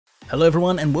Hello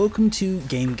everyone and welcome to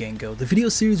Game Gengo, the video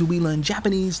series where we learn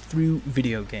Japanese through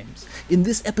video games. In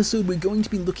this episode we're going to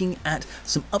be looking at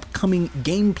some upcoming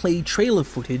gameplay trailer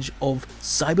footage of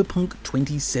Cyberpunk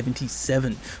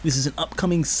 2077. This is an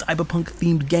upcoming cyberpunk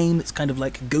themed game. It's kind of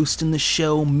like Ghost in the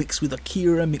Shell mixed with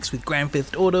Akira, mixed with Grand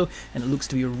Theft Auto, and it looks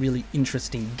to be a really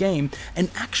interesting game. And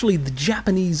actually the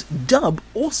Japanese dub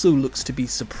also looks to be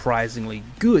surprisingly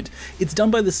good. It's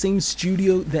done by the same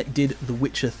studio that did The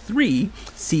Witcher 3,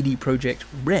 CD Projekt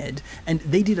Red, and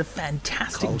they did a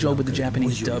fantastic job with the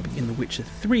Japanese dub in The Witcher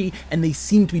 3, and they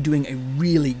seem to be doing a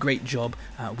really great job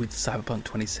with Cyberpunk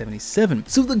 2077.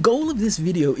 So the goal of this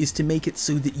video is to make it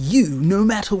so that you, no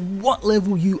matter what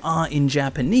level you are in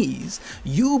Japanese,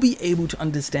 you'll be able to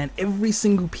understand every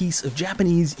single piece of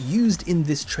Japanese used in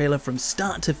this trailer from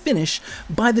start to finish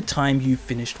by the time you've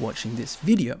finished watching this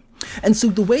video. And so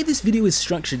the way this video is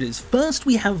structured is, first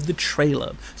we have the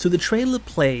trailer. So the trailer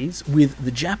plays with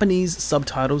the Japanese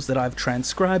subtitles that I've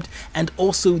transcribed and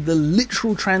also the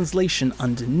literal translation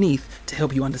underneath to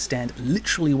help you understand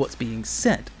literally what's being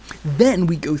said. Then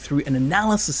we go through an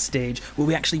analysis stage where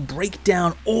we actually break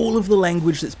down all of the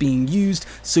language that's being used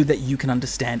so that you can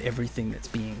understand everything that's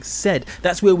being said.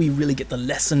 That's where we really get the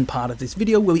lesson part of this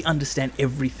video, where we understand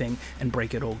everything and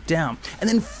break it all down. And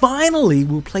then finally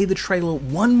we'll play the trailer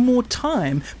one more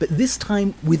time, but this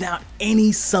time without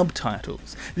any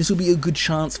subtitles. This will be a good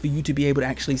chance for you to be able to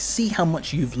actually see how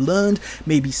much you've learned,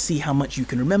 maybe see how much you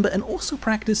can remember, and also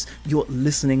practice your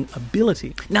listening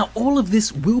ability. Now all of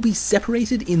this will be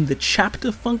separated in the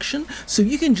chapter function, so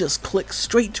you can just click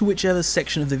straight to whichever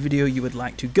section of the video you would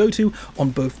like to go to on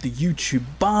both the YouTube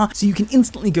bar, so you can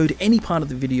instantly go to any part of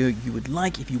the video you would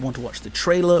like if you want to watch the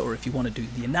trailer, or if you want to do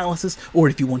the analysis, or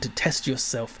if you want to test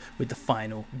yourself with the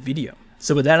final video.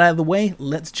 So with that out of the way,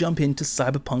 let's jump into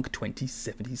Cyberpunk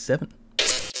 2077.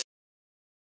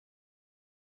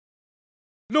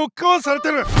 ロックオンされ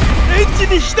てる。エンジン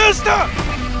に避難した。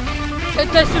撤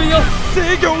退するよ。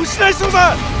制御を失いそう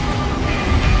だ。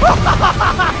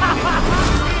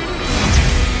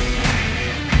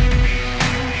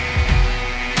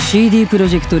CD プロ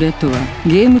ジェクトレッドは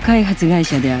ゲーム開発会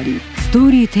社でありストー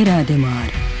リーテラーでもあ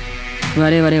る。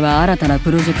我々は新たな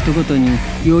プロジェクトごとに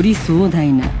より壮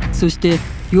大な、そして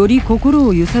より心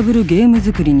を揺さぶるゲーム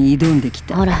作りに挑んでき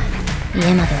た。ほら、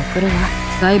家まで送るわ。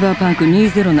サイバーパンク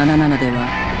2077では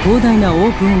広大なオ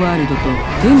ープンワールドと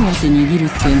手に汗握る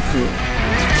戦闘、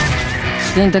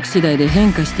選択次第で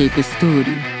変化していくストー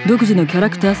リー、独自のキャラ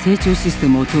クター成長システ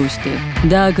ムを通して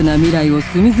ダークな未来を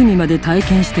隅々まで体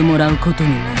験してもらうことに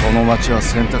なる。この街は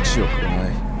選択肢をくれな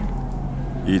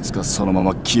い。いつかそのま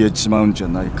ま消えちまうんじゃ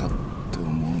ないかって思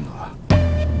うんだ。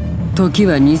時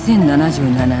は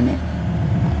2077年。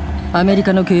アメリ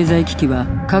カの経済危機は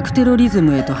核テロリズ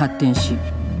ムへと発展し、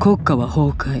国家は崩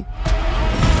壊。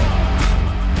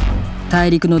大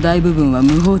陸の大部分は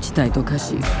無法地帯と化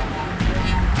し、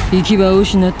行き場を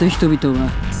失った人々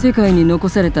は世界に残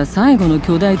された最後の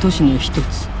巨大都市の一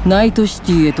つ、ナイトシ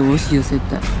ティへと押し寄せ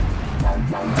た。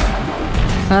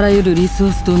あらゆるリソ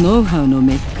ースとノウハウの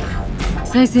メッカ、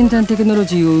最先端テクノロ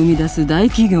ジーを生み出す大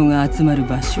企業が集まる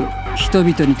場所。人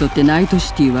々にとってナイト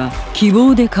シティは希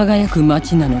望で輝く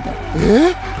街なのだ。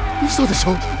嘘でし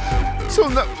ょ。そ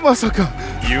んな、まさか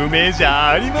夢じゃ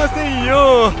ありません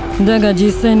よ。だが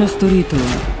実際のストリートは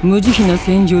無慈悲な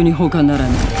戦場に他ならな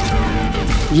い。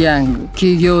ギャング、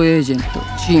企業エージェント、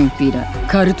チンピラ、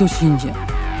カルト信者、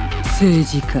政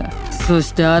治家、そ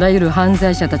してあらゆる犯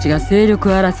罪者たちが勢力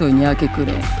争いに明け暮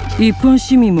れ、一般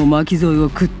市民も巻き添えを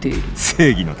食っている。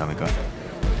正義のためか、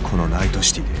このナイト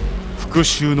シティで。復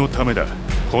讐のためだ。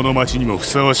この町にもふ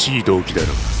さわしい動機だろう。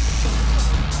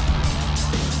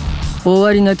終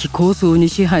わりなき構想に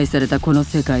支配されたこの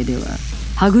世界では、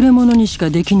はぐれ者にしか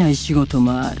できない仕事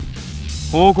もある。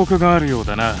報告があるよう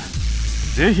だな。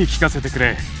ぜひ聞かせてく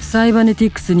れ。サイバネティ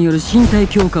ックスによる身体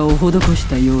強化を施し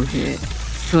た傭兵、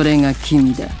それが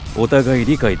君だ。お互い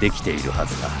理解できているは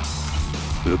ずだ。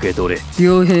受け取れ。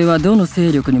傭兵はどの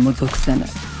勢力にも属さない。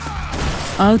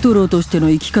アウトローとしての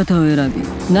生き方を選び、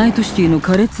ナイトシティの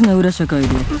苛烈な裏社会で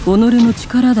己の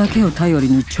力だけを頼り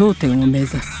に頂点を目指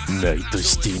す。ナイト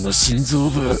シティの心臓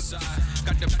部。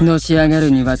のし上がる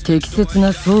には適切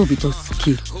な装備とス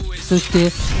キル、そし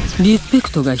てリスペ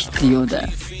クトが必要だ。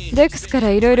デクスから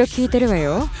いろいろ聞いてるわ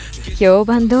よ。評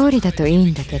判通りだといい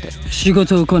んだけど。仕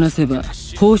事をこなせば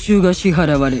報酬が支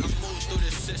払われる。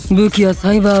武器や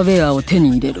サイバーウェアを手に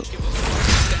入れろ。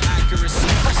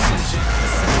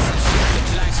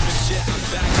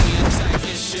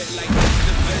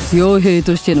傭兵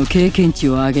としての経験値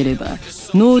を上げれば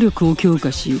能力を強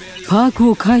化しパーク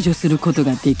を解除すること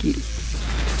ができる。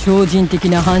超人的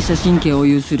な反射神経を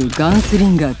有するガンスリ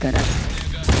ンガーから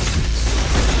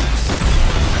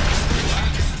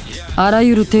あら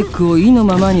ゆるテックを意の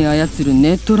ままに操る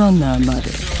ネットランナーま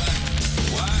で、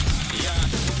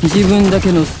自分だ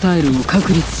けのスタイルを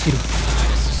確立しろ。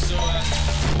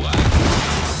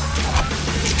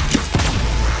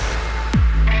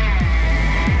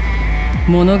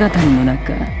物語の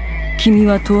中、君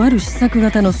はとある試作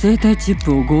型の生体チッ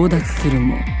プを強奪する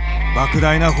も莫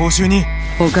大な報酬に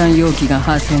保管容器が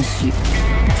破損し、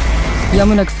や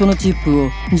むなくそのチップを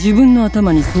自分の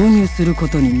頭に挿入するこ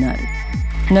とになる。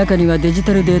中にはデジ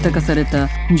タルデータ化された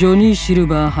ジョニー・シル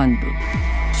バーハンド、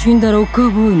死んだロッカ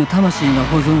ーボーイの魂が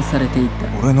保存されていた。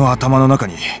俺の頭の中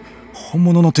に本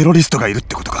物のテロリストがいるっ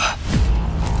てことか。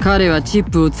彼はチッ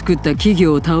プを作った企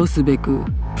業を倒すべく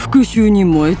復讐に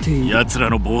燃えている。奴ら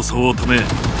の暴走を止め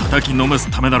叩きのめす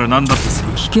ためなら何だってす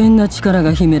る。危険な力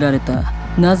が秘められた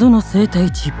謎の生体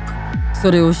チップ、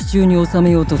それを手中に収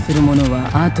めようとする者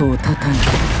は後を絶たない。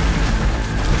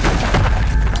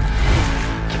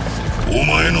お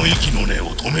前の息の根を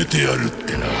止めてやるっ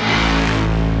てな。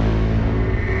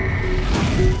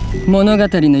物語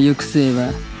の行く末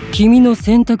は君の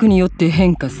選択によって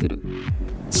変化する。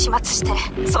始末し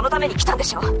てそのために来たんで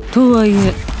しょ。とはい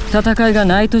え戦いが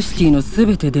ナイトシティの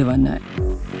全てではない。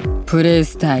プレイ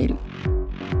スタイル、フ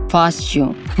ァッショ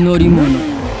ン、乗り物、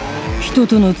人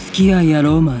との付き合いや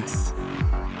ロマンス、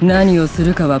何をす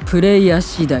るかはプレイヤー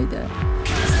次第だ。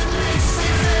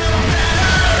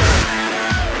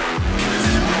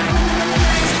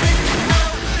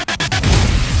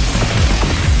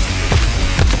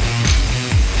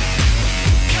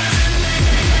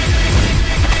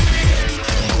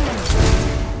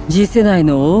次世代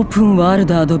のオープンワール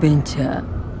ドアドベンチャー、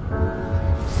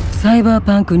サイバー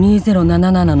パンク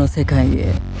2077の世界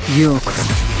へようこ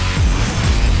そ。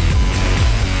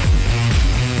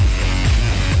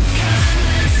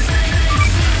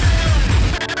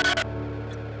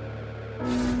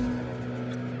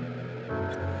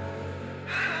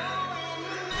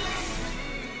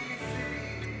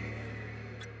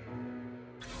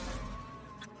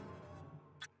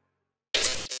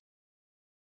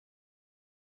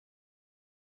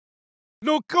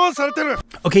ロックオンされてる。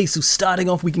 Okay, so starting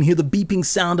off, we can hear the beeping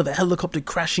sound of a helicopter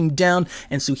crashing down,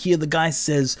 and so here the guy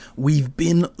says, "We've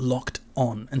been locked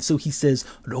on," and so he says,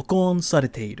 "Rokon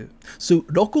sareteiru." So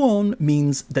rokon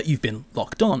means that you've been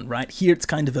locked on, right? Here it's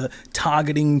kind of a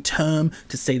targeting term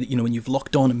to say that, you know, when you've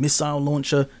locked on a missile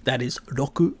launcher, that is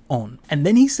roku on. And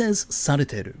then he says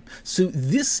sareteru. So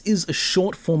this is a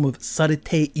short form of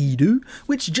sareteiru,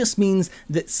 which just means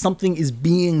that something is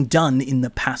being done in the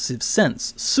passive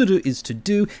sense. Suru is to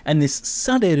do, and this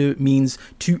sareru means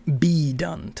to be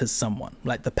done to someone,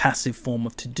 like the passive form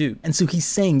of to do. And so he's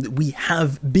saying that we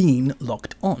have been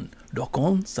locked on.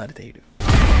 Rokon sareteiru.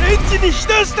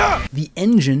 The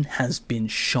engine has been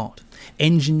shot.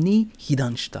 Engine ni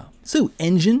hidan shita. So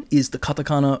engine is the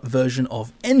katakana version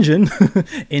of engine,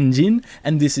 engine,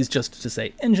 and this is just to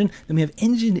say engine. Then we have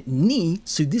engine ni,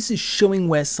 so this is showing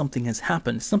where something has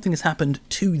happened. Something has happened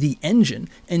to the engine.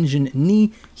 Engine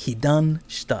ni hidan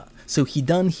shita. So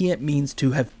hidan here means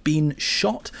to have been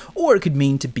shot, or it could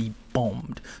mean to be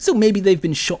bombed. So maybe they've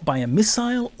been shot by a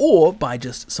missile or by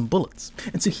just some bullets.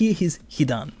 And so here is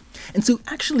hidan. And so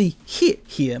actually hit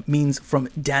here means from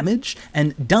damage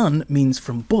and done means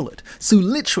from bullet. So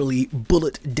literally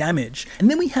bullet damage.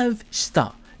 And then we have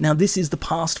shita. Now this is the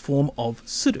past form of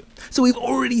suru. So we've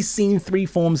already seen three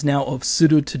forms now of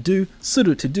suru to do,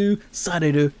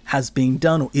 sareru has been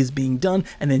done or is being done,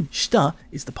 and then shita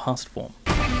is the past form.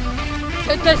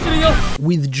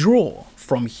 Withdraw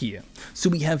from here. So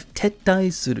we have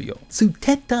tettai suru yo. So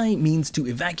tettai means to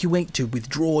evacuate, to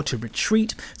withdraw, to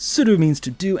retreat. Suru means to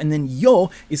do, and then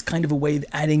yo is kind of a way of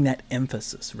adding that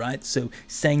emphasis, right? So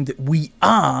saying that we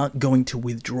are going to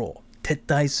withdraw.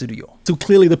 Tettai suru yo. So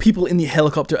clearly the people in the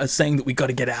helicopter are saying that we got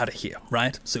to get out of here,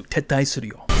 right? So tettai suru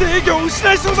yo.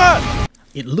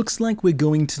 It looks like we're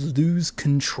going to lose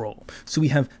control. So we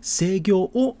have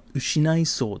seigyo o ushinai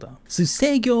soda. So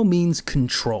seigyo means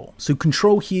control. So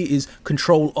control here is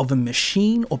control of a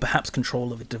machine or perhaps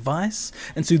control of a device.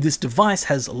 And so this device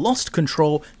has lost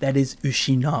control, that is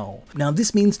ushinao. Now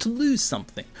this means to lose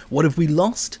something. What have we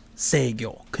lost?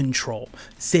 Seigyo, control.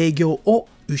 Seigyo o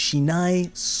ushinai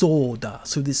soda.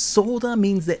 So this soda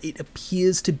means that it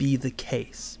appears to be the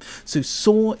case. So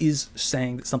so is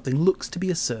saying that something looks to be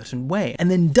a certain way.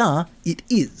 And then da, it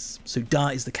is. So da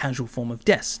is the casual form of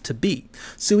des, to be.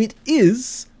 So it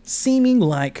is seeming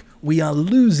like we are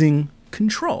losing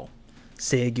control.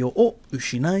 Seigyo o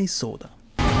ushinai soda.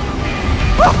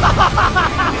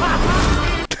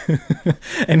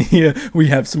 And here we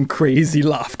have some crazy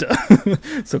laughter.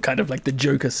 So kind of like the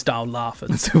Joker style laugh.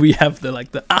 And so we have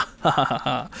the ah ha ha ha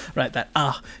ha, right? That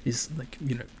ah is like,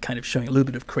 you know, kind of showing a little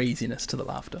bit of craziness to the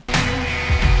laughter.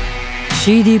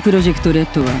 CD プロジェクトレ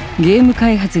ッドはゲーム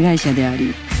開発会社であ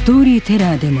り、ストーリーテ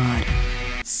ラーでもある。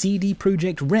CD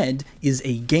Projekt Red is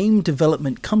a game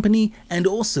development company and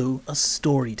also a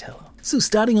storyteller. So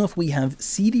starting off, we have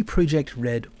CD Projekt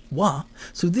Red wa.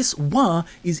 So this wa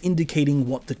is indicating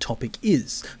what the topic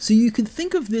is. So you could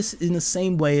think of this in the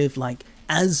same way of like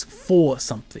as for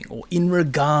something or in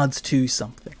regards to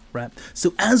something, right?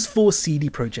 So as for CD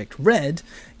Projekt Red,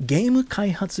 game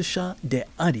kaihatsusha de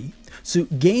ari. So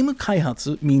game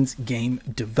kaihatsu means game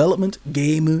development.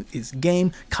 Game is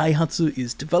game, kaihatsu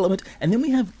is development, and then we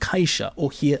have kaisha, or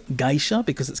here gaisha,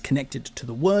 because it's connected to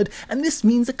the word, and this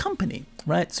means a company,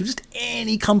 right? So just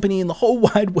any company in the whole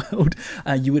wide world,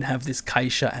 you would have this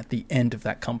kaisha at the end of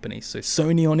that company. So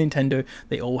Sony or Nintendo,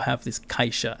 they all have this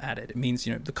kaisha at it. It means,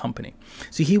 you know, the company.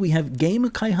 So here we have game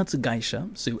kaihatsu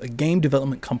gaisha, so a game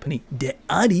development company. De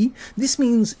ari, this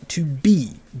means to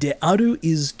be. De aru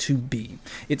is to be.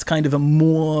 It's kind of a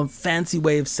more fancy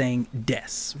way of saying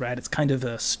des, right? It's kind of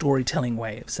a storytelling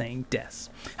way of saying des.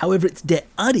 However, it's de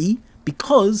ari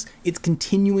because it's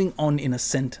continuing on in a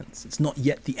sentence. It's not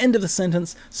yet the end of the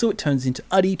sentence, so it turns into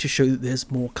ari to show that there's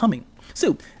more coming.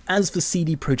 So, as for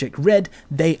CD Projekt Red,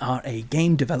 they are a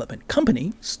game development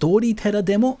company. Storyteller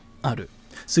demo aru.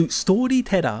 So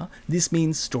storyteller, this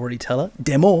means storyteller.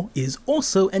 Demo is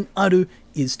also, and aru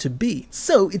is to be.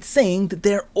 So it's saying that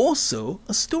they're also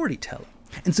a storyteller.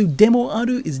 And so demo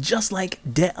aru is just like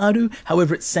de aru,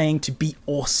 however it's saying to be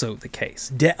also the case.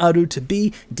 De aru to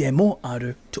be, demo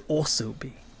aru to also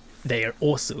be. They are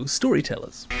also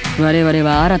storytellers.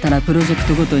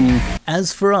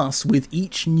 As for us with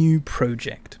each new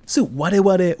project. So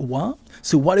wareware wa.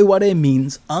 So wareware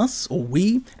means us or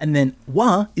we, and then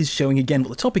wa is showing again what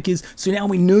the topic is. So now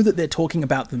we know that they're talking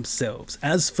about themselves.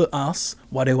 As for us,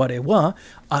 wareware wa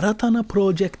aratana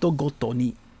projecto goto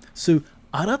ni. So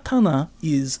aratana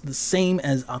is the same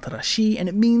as atarashi, and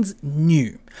it means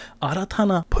new.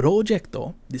 Aratana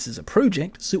projecto, this is a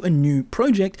project, so a new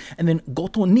project, and then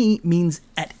goto ni means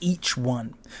at each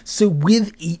one. So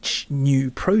with each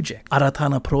new project,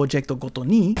 aratana projecto goto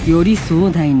ni, yori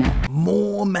soudai na,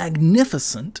 more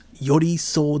magnificent, yori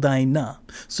soudai na.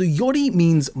 So yori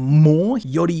means more,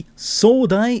 yori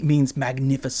soudai means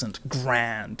magnificent,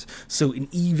 grand. So an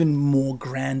even more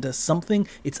grander something.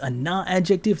 It's a na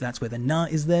adjective, that's where the na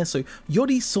is there. So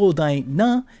yori soudai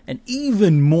na, an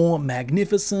even more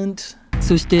magnificent.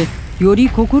 そしてより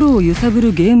心を揺さぶ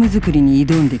るゲーム作りに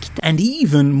挑んできた。 And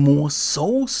even more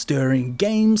soul-stirring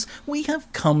games we have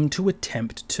come to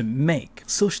attempt to make.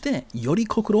 そしてより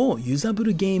心を揺さぶ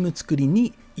るゲーム作り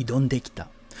に挑んできた。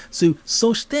So,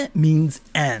 そして means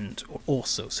and or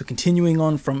also. So continuing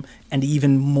on from and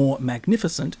even more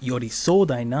magnificent, より壮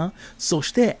大な。そ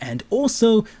して and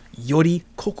also より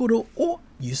心を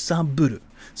揺さぶる。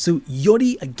So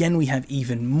yori, again, we have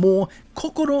even more.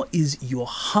 Kokoro is your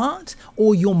heart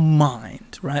or your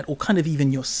mind, right? Or kind of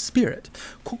even your spirit.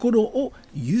 Kokoro o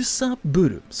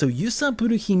yusaburu. So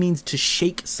yusaburu, he means to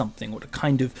shake something or to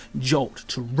kind of jolt,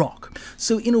 to rock.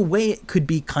 So in a way, it could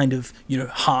be kind of, you know,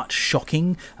 heart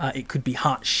shocking. It could be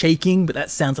heart shaking, but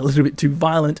that sounds a little bit too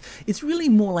violent. It's really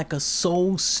more like a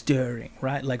soul stirring,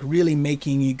 right? Like really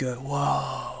making you go,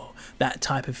 whoa. That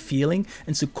type of feeling.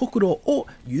 And so kokoro o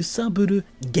yusaburu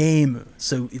game.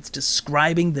 So it's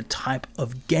describing the type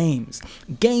of games.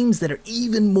 Games that are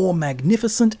even more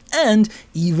magnificent and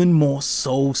even more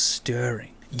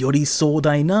soul-stirring. Yori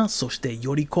soudai na, soshite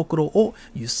yori kokoro o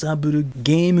yusaburu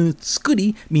game.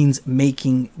 Tsukuri means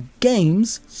making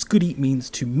games. Tsukuri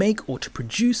means to make or to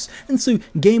produce. And so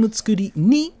game tsukuri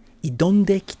ni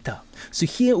idonde kita. So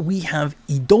here we have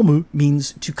idomu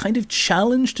means to kind of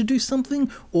challenge to do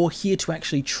something, or here to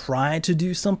actually try to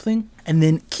do something. And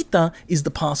then kita is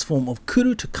the past form of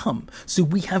kuru, to come. So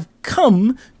we have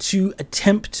come to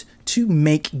attempt to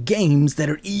make games that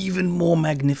are even more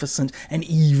magnificent and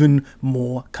even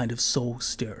more kind of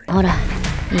soul-stirring.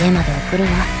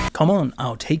 Come on,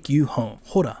 I'll take you home.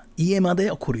 Hora, ie made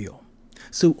okuru yo.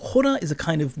 So hora is a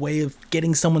kind of way of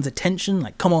getting someone's attention,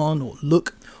 like come on or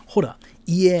look. Hora,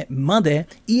 ie made,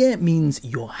 ie means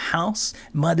your house,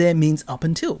 made means up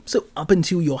until. So up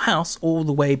until your house, all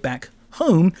the way back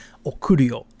home, okuru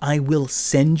yo, I will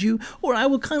send you, or I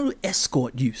will kind of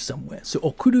escort you somewhere. So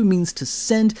okuru means to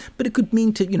send, but it could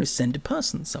mean to, you know, send a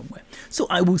person somewhere. So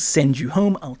I will send you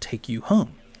home, I'll take you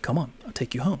home. Come on, I'll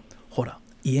take you home. Hora,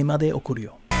 ie made okuru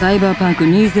yo. Cyberpunk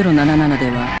 2077で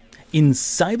は In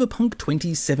Cyberpunk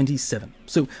 2077,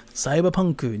 so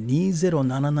Cyberpunk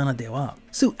 2077 では,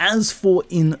 so as for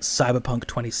in Cyberpunk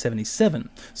 2077,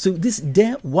 so this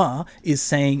では is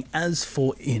saying as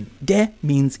for in. で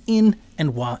means in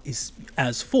and は is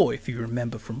as for, if you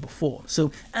remember from before.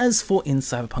 So as for in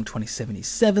Cyberpunk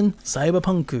 2077,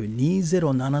 Cyberpunk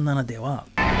 2077では,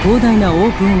 広大な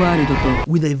オープンワールドと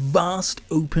with a vast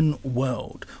open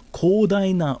world. 広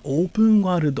大なオープン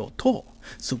ワールドと,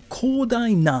 so 広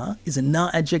大な is a na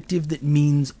adjective that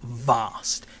means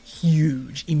vast,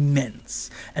 huge, immense.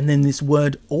 And then this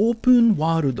word open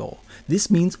world,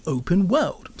 this means open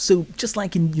world. So just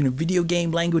like in, video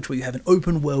game language where you have an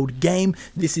open world game,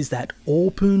 this is that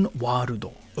open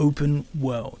world, open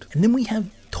world. And then we have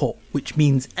to, which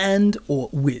means and or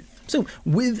with. So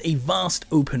with a vast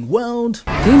open world,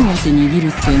 手に汗握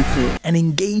る戦闘 and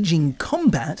engaging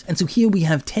combat, and so here we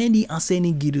have 手に汗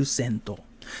握る戦闘.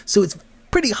 So it's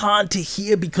pretty hard to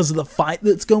hear because of the fight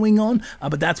that's going on,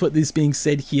 but that's what is being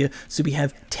said here. So we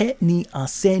have 手に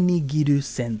汗握る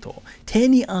戦闘. 手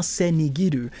に汗握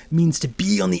る means to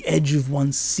be on the edge of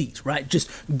one's seat, right? Just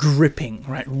gripping,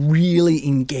 right? Really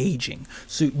engaging.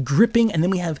 So gripping, and then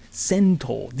we have 戦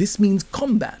闘. This means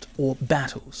combat or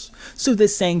battles. So they're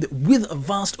saying that with a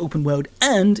vast open world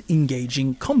and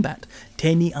engaging combat,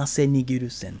 手に汗握る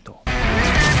戦闘.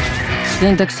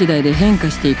 選択次第で変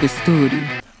化していくストーリ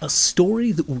ー A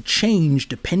story that will change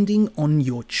depending on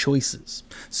your choices.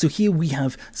 So here we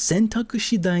have 選択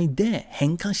次第で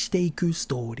変化していくス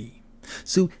トーリー.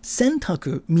 So 選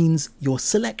択 means your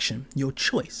selection, your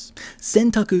choice. 選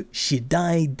択次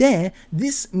第で,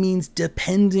 this means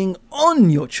depending on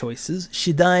your choices.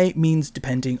 次第 means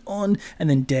depending on,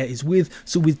 and then で is with.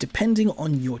 So with depending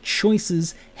on your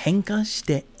choices, 変化し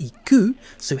ていく.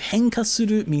 So 変化す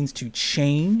る means to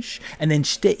change, and then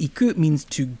していく means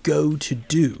to go to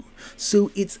do.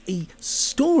 So it's a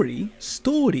story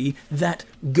that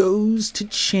goes to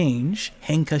change,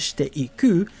 変化してい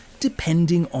く,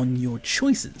 depending on your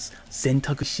choices. 選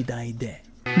択次第で.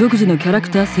 独自のキャラク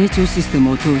ター成長システ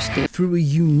ムを通して Through a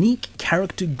unique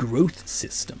character growth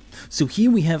system. So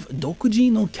here we have 独自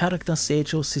のキャラクター成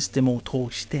長システムを通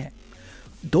して.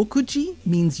 独自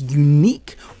means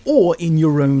unique or in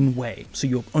your own way. So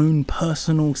your own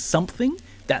personal something.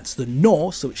 That's the no,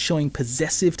 so it's showing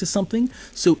possessive to something.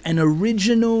 So an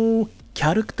original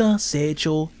character 成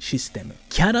長システム.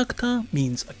 Character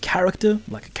means a character,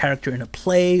 like a character in a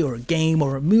play or a game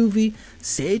or a movie.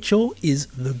 成長 is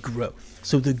the growth.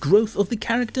 So the growth of the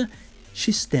character,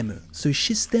 システム. So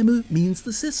システム means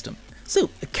the system. So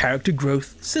a character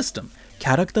growth system. キ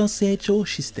ャラクター成長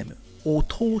システムを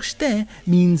通して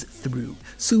means through.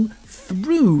 So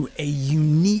through a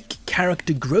unique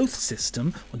character growth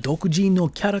system, 独自の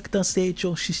キャラクター成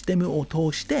長システムを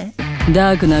通して、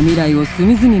ダークな未来を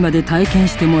隅々まで体験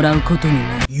してもらうことに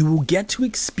なる。You will get to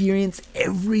experience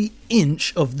every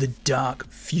inch of the dark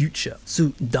future.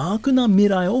 So ダークな未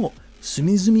来を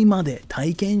隅々まで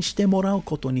体験してもらう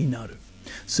ことになる。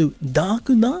So ダー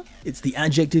クな, it's the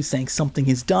adjective saying something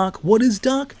is dark. What is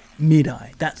dark? 未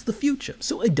来. That's the future.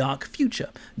 So a dark future.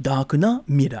 ダークな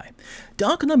未来. ダ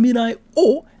ークな未来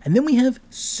を, and then we have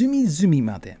隅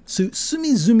々まで. So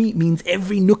隅々 means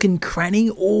every nook and cranny,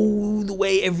 all the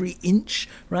way, every inch,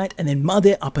 right? And then ま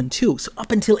で up until. So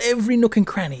up until every nook and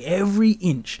cranny, every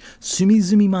inch. 隅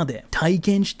々まで体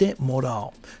験してもら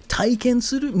う. 体験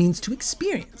する means to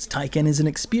experience. 体験 is an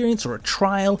experience or a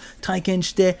trial. 体験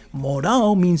してもら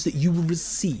う means that you will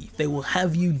receive. They will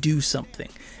have you do something.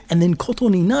 And then こと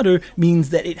になる means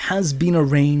that it has been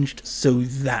arranged so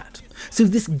that. So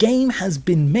this game has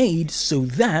been made so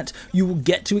that you will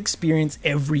get to experience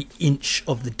every inch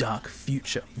of the dark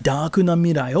future. ダークな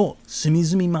未来を隅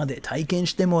々まで体験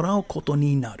してもらうこと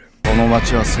になる。この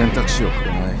街は選択肢をく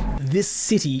れない。This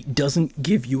city doesn't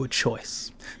give you a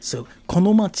choice. So こ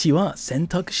の街は選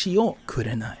択肢をく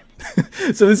れない。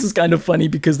So this is kind of funny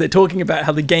because they're talking about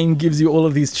how the game gives you all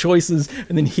of these choices,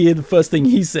 and then here the first thing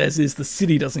he says is the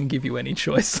city doesn't give you any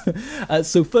choice.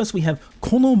 So first we have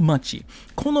この街.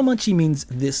 この街 means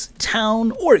this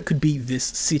town, or it could be this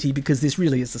city, because this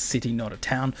really is a city, not a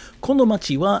town. この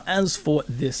街は as for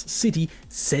this city,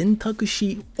 選択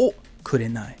肢をくれ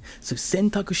ない. So 選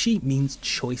択肢 means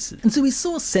choices. And so we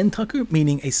saw 選択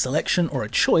meaning a selection or a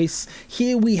choice.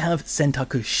 Here we have 選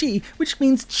択肢 which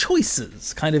means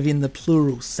choices, kind of in the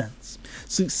plural sense.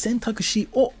 So 選択肢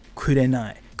をくれ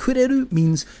ない. くれる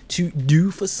means to do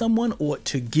for someone or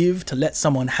to give, to let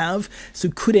someone have.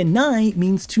 So くれない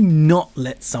means to not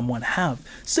let someone have.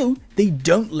 So they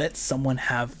don't let someone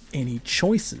have any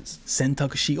choices. 選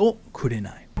択肢をくれ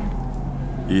な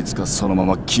い. いつかそのま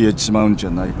ま消えちまうんじゃ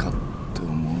ないかって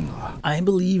思うが。I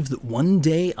believe that one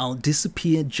day I'll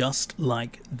disappear just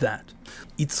like that.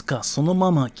 いつかその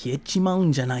まま消えちまう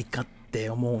んじゃないかって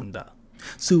思うんだ。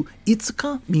So, いつ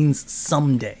か means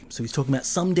someday. So he's talking about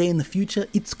someday in the future.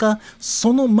 いつか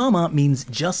sonomama means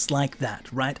just like that,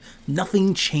 right?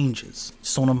 Nothing changes.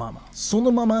 Sonomama.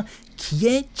 Sonomama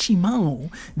消えちまう.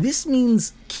 This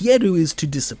means 消える is to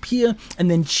disappear,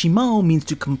 and then ちまう means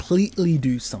to completely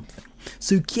do something.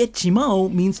 So 消えちまう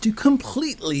means to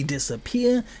completely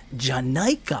disappear. じゃな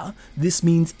いか this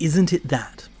means isn't it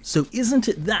that? So isn't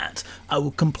it that I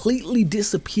will completely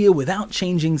disappear without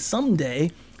changing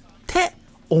someday? て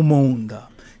思うんだ.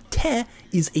 Te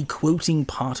is a quoting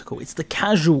particle. It's the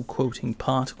casual quoting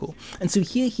particle. And so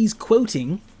here he's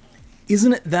quoting,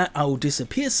 isn't it that I will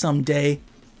disappear someday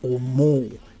or more?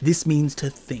 This means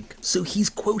to think. So he's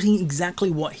quoting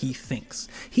exactly what he thinks.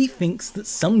 He thinks that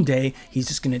someday he's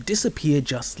just going to disappear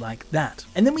just like that.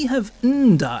 And then we have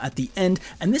nda at the end,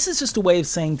 and this is just a way of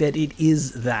saying that it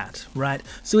is that, right?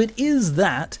 So it is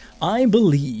that I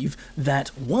believe that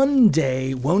one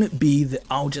day, won't it be that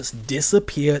I'll just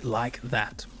disappear like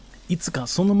that? いつか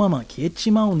そのまま消えち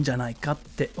まうんじゃないかっ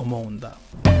て思うんだ。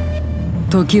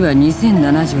時は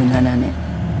2077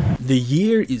年。The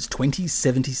year is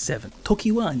 2077.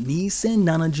 時は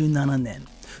2077年.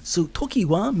 So 時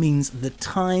は means the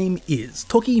time is.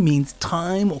 時 means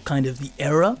time or kind of the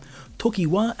era. 時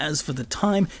は as for the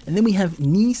time. And then we have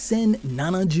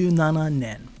 2077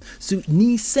年. So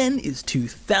 2000 is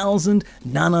 2000,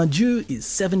 70 is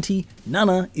 70,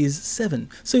 nana is 7.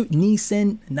 So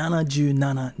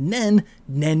 2077年,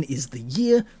 nen is the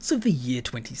year, so the year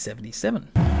 2077.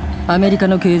 アメリカ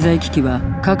の経済危機は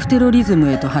核テロリズ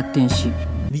ムへと発展し、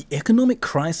The economic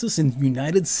crisis in the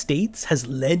United States has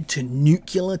led to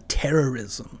nuclear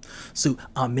terrorism. So,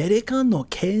 アメリカの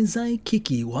経済危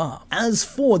機は, as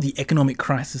for the economic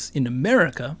crisis in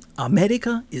America,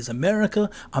 America is America,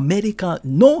 America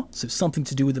no, so something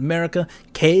to do with America,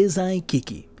 経済危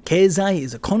機. 経済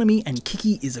is economy and 危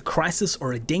機 is a crisis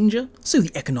or a danger, so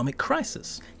the economic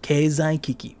crisis. 経済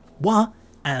危機は,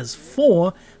 as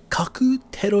for Kaku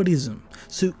terrorism.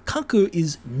 So kaku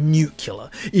is nuclear.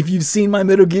 If you've seen my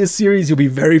Metal Gear series, you'll be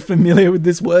very familiar with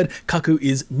this word. Kaku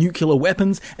is nuclear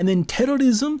weapons, and then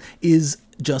terrorism is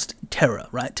just terror,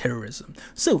 right? Terrorism.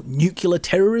 So nuclear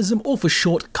terrorism, or for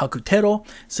short, kaku terror.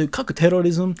 So kaku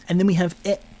terrorism, and then we have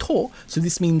eto. So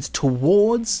this means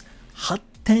towards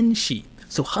hatenshi.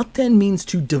 So haten means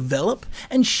to develop,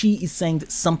 and shi is saying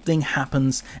that something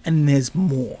happens and there's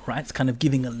more, right? It's kind of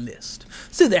giving a list.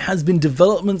 So there has been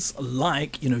developments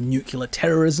like, nuclear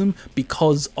terrorism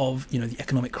because of, the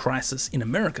economic crisis in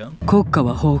America. 国家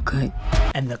は崩壊。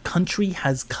 And the country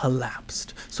has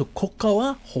collapsed. So 国家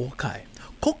は崩壊.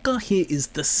 国家 here is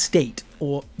the state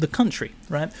or the country,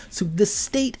 right? So the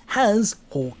state has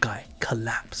崩壊,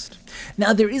 collapsed.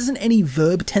 Now there isn't any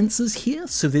verb tenses here,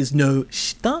 so there's no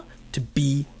shita, to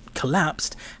be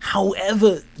collapsed.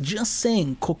 However, just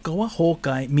saying 国家は崩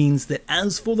壊 means that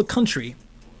as for the country,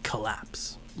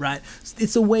 collapse, right?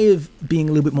 It's a way of being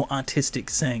a little bit more artistic,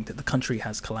 saying that the country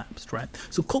has collapsed, right?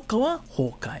 So 国家は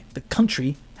崩壊, the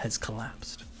country has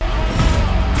collapsed.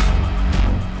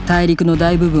 大陸の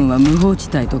大部分は無法地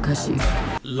帯と化し、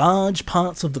 Large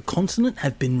parts of the continent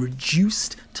have been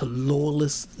reduced to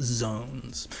lawless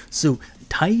zones. So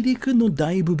大陸の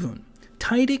大部分.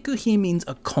 Taireku here means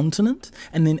a continent,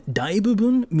 and then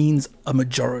daibubun means a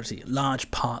majority,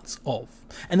 large parts of.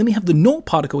 And then we have the no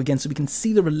particle again, so we can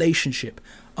see the relationship.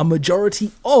 A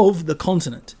majority of the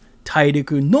continent.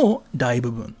 Taireku no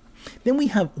daibubun. Then we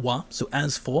have wa, so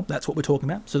as for, that's what we're talking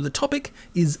about. So the topic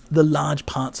is the large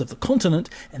parts of the continent,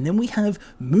 and then we have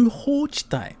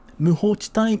muhochitai.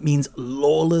 Muhochitai means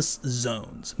lawless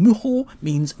zones. Muho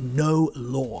means no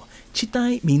law.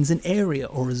 Chitai means an area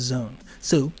or a zone.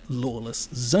 So lawless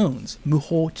zones.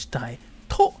 Muhochitai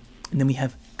to. And then we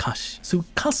have kash. So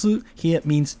kasu here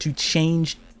means to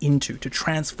change into, to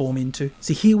transform into.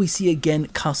 So here we see again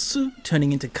kasu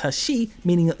turning into kashi,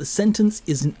 meaning that the sentence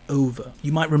isn't over.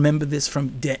 You might remember this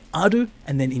from de aru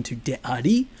and then into de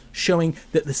ari, showing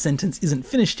that the sentence isn't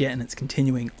finished yet and it's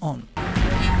continuing on.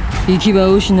 行き場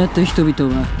を失った人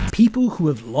々は People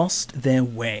who have lost their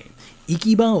way. 行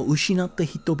き場を失った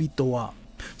人々は.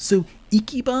 So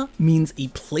ikiba means a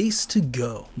place to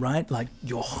go, right? Like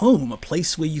your home, a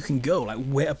place where you can go, like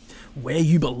where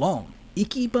you belong.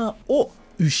 Ikiba o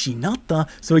ushinatta.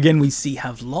 So again, we see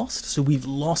have lost. So we've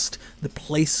lost the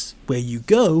place where you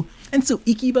go. And so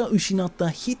ikiba ushinatta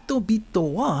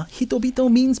hitobito wa,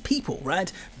 hitobito means people,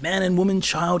 right? Man and woman,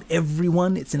 child,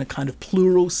 everyone. It's in a kind of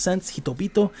plural sense,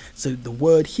 hitobito. So the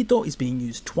word hito is being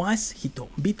used twice,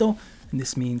 hitobito, and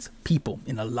this means people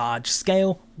in a large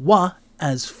scale. Wa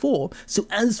as for. So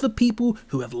as for people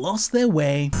who have lost their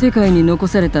way, 世界に残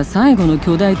された最後の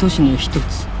巨大都市の一つ、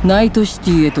ナイトシ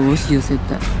ティへと押し寄せ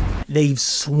た。they've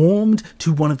swarmed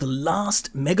to one of the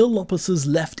last megalopolises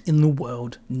left in the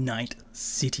world, Night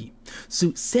City.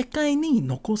 So 世界に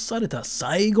残された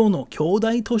最後の巨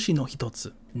大都市の一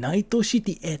つ、ナイトシ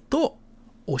ティへと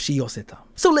押し寄せた。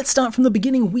So let's start from the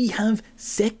beginning. We have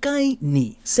世界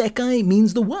に. 世界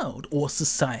means the world or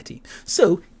society.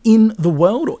 So in the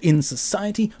world or in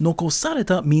society, 残され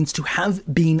た means to have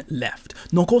been left.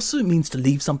 残す means to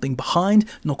leave something behind.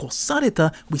 残され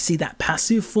た, we see that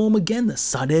passive form again, the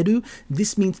される.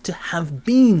 This means to have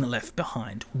been left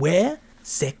behind. Where?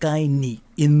 世界に,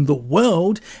 in the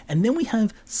world. And then we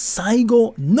have 最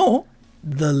後の,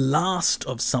 the last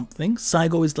of something. 最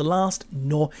後 is the last.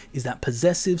 No is that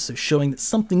possessive, so showing that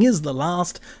something is the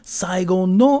last. 最後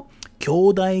の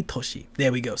兄弟都市.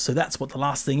 There we go. So that's what the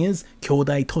last thing is. 兄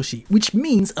弟都市, which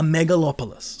means a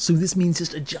megalopolis. So this means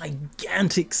just a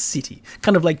gigantic city.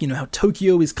 Kind of like, you know, how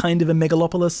Tokyo is kind of a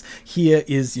megalopolis. Here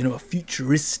is, you know, a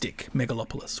futuristic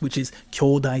megalopolis, which is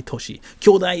兄弟都市.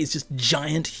 兄弟 is just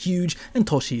giant, huge, and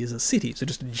toshi is a city. So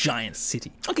just a giant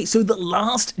city. Okay, so the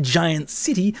last giant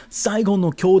city, 最後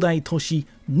の兄弟都市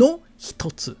の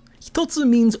一つ. 一つ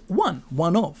means one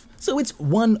of. So it's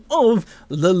one of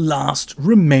the last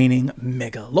remaining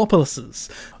megalopolises.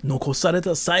 残され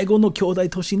た最後の兄弟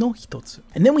都市の一つ.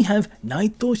 And then we have ナイ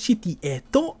トシティへ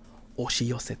と押し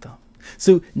寄せた.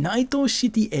 So ナイトシ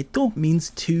ティへと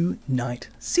means to Night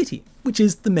City, which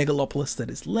is the megalopolis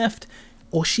that is left.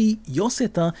 押し寄せ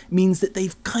た means that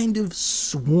they've kind of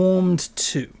swarmed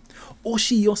to. 押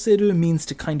し寄せる means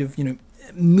to kind of, you know,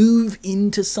 move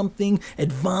into something,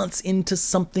 advance into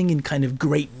something in kind of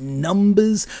great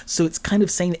numbers. So it's kind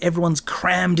of saying that everyone's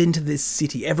crammed into this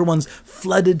city, everyone's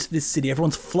flooded to this city,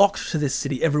 everyone's flocked to this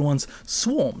city, everyone's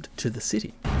swarmed to the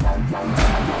city.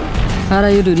 あら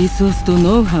ゆるリソースと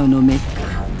ノウハウのメッ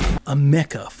カ。A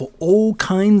mecca for all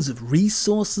kinds of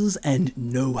resources and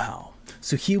know-how.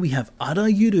 So here we have あら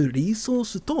ゆるリソー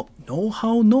スとノウ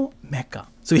ハウのメカ.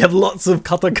 So we have lots of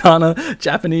katakana,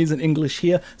 Japanese and English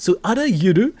here. So あら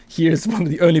ゆる here is one of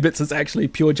the only bits that's actually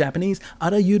pure Japanese. あ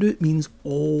らゆる means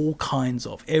all kinds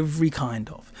of, every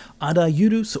kind of. あらゆ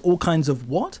る, so all kinds of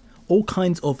what? All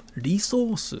kinds of リ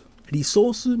ソース. リソ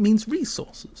ース means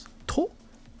resources. と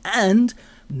and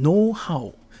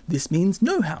know-how. This means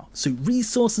know-how. So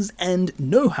resources and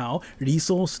know-how. リ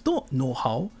ソースと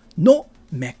know-how の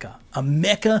Mecca. A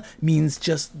mecca means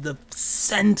just the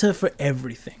center for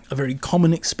everything. A very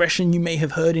common expression you may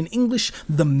have heard in English.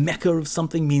 The mecca of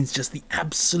something means just the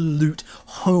absolute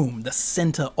home, the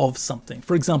center of something.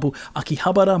 For example,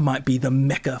 Akihabara might be the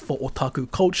mecca for otaku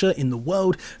culture in the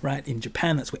world, right? In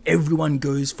Japan, that's where everyone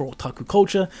goes for otaku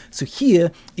culture. So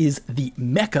here is the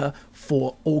mecca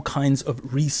for all kinds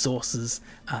of resources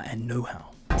and know-how.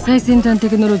 最先端テ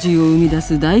クノロジーを生み出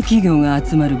す大企業が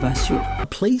集まる場所。A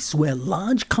place where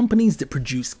large companies that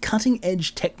produce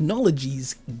cutting-edge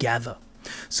technologies gather.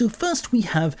 So first we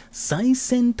have 最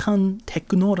先端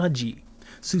technology.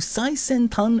 So 最先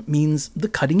端 means the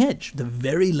cutting edge, the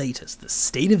very latest, the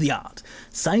state of the art.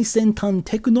 最先端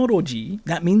technology,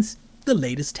 that means the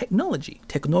latest technology.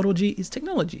 Technology is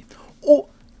technology. Or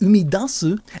生み出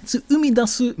す. So 生み出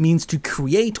す means to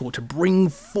create or to bring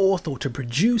forth or to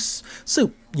produce. So,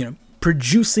 you know,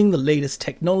 producing the latest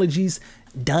technologies.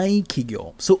 大企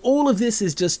業. So all of this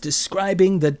is just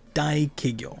describing the 大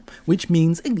企業, which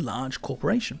means a large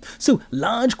corporation. So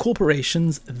large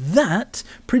corporations that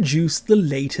produce the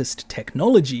latest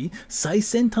technology. 最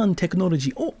先端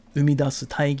technology を生み出す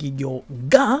大企業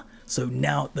が. So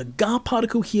now the ga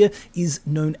particle here is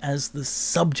known as the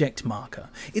subject marker.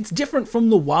 It's different from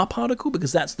the wa particle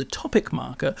because that's the topic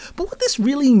marker. But what this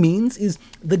really means is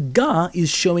the ga is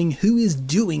showing who is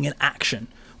doing an action,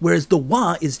 whereas the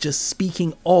wa is just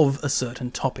speaking of a certain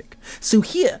topic. So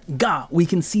here, ga, we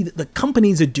can see that the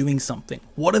companies are doing something.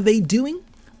 What are they doing?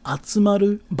 集ま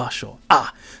る場所.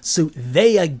 So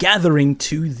they are gathering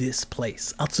to this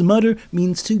place. 集まる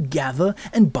means to gather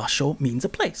and 場所 means a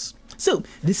place. So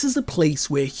this is a place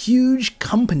where huge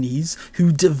companies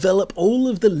who develop all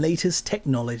of the latest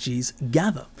technologies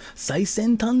gather. 最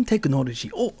先端テクノロジ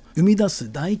ーを生み出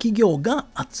す大企業が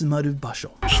集まる場所.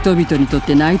 人々にとっ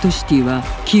てナイトシティは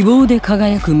希望で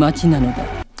輝く街なのだ.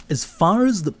 As far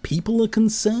as the people are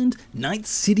concerned, Night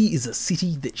City is a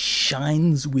city that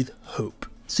shines with hope.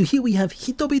 So here we have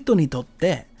人々にとっ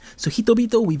て So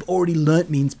hitobito we've already learnt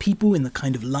means people in the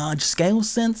kind of large scale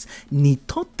sense.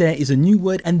 Nitotte is a new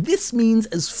word, and this means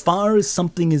as far as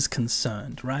something is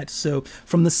concerned, right? So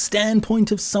from the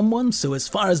standpoint of someone, so as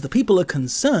far as the people are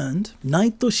concerned,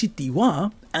 Naito Shiti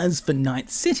wa, as for Night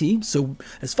City, so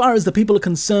as far as the people are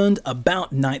concerned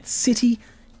about Night City,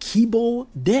 kibo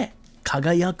de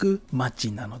kagayaku machi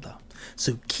nanoda.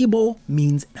 So kibo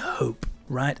means hope,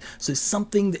 right? So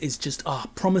something that is just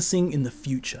promising in the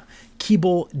future.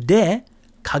 Kibo de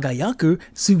kagayaku,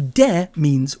 so de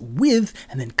means with,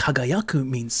 and then kagayaku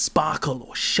means sparkle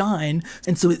or shine,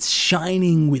 and so it's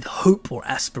shining with hope or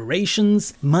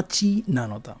aspirations. Machi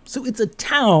nanoda. So it's a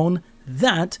town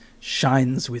that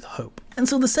shines with hope. And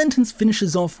so the sentence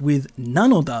finishes off with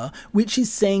nanoda, which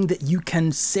is saying that you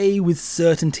can say with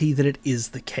certainty that it is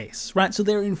the case, right? So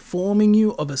they're informing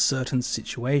you of a certain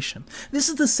situation. This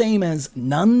is the same as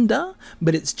nanda,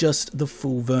 but it's just the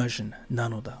full version,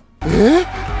 nanoda.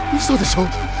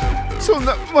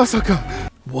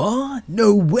 What?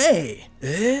 No way!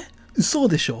 Uso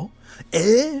desho?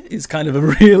 Is kind of a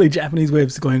really Japanese way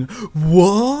of going,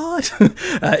 what?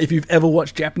 If you've ever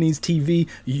watched Japanese TV,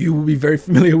 you will be very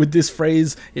familiar with this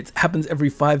phrase. It happens every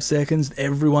 5 seconds.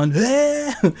 Everyone,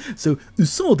 so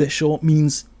uso desho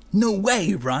means no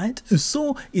way, right?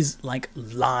 Uso is like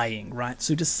lying, right?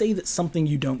 So to say that something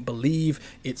you don't believe,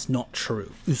 it's not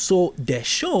true. Uso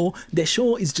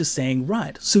desho is just saying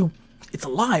right. So it's a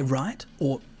lie, right?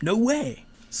 Or no way.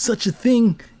 Such a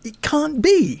thing, it can't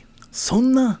be.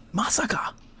 Sonna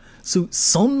masaka. So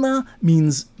sonna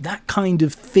means that kind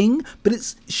of thing, but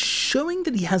it's showing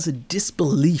that he has a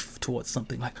disbelief towards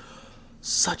something, like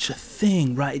such a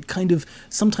thing, right? It kind of,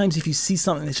 sometimes if you see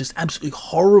something that's just absolutely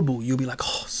horrible, you'll be like,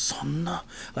 oh, sonna,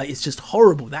 like it's just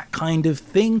horrible, that kind of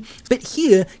thing. But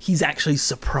here, he's actually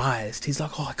surprised. He's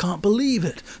like, oh, I can't believe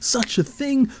it. Such a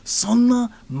thing,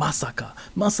 sonna masaka.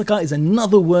 Masaka is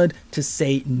another word to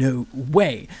say no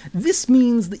way. This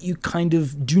means that you kind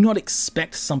of do not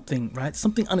expect something, right?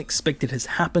 Something unexpected has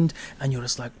happened, and you're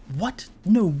just like, what?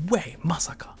 No way,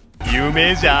 masaka.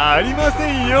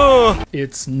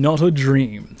 It's not a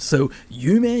dream. So,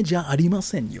 yume ja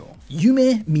arimasen yo.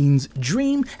 Yume means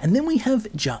dream, and then we have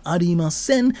ja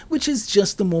arimasen, which is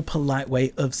just the more polite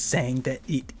way of saying that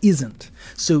it isn't.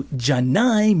 So,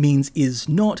 janai means is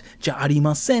not, ja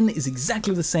arimasen is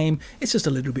exactly the same, it's just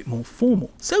a little bit more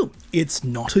formal. So, it's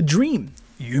not a dream.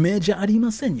 Yume ja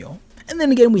arimasen yo. And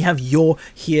then again, we have yo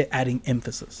here adding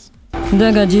emphasis.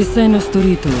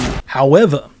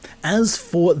 However, as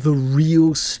for the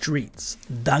real streets,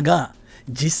 daga,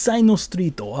 jissai no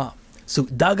street wa. So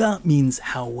daga means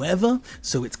however,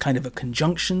 so it's kind of a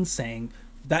conjunction saying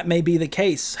that may be the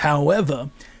case.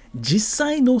 However,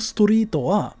 jissai no street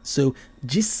wa. So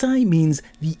jissai means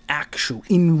the actual,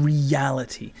 in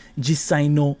reality. Jissai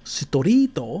no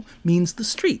storito means the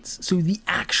streets, so the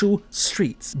actual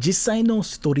streets. Jissai no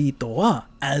storito wa.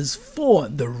 As for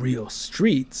the real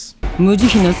streets,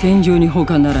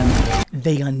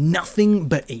 they are nothing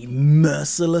but a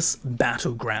merciless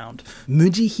battleground.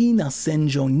 Mujihi na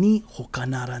senjo ni hoka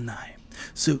naranai.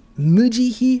 So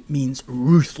mujihi means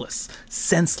ruthless,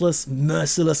 senseless,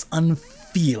 merciless,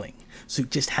 unfeeling. So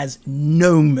it just has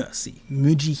no mercy.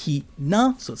 Mujihi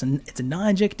na, so it's a na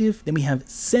adjective. Then we have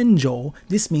senjo.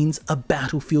 This means a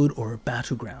battlefield or a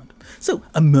battleground. So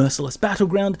a merciless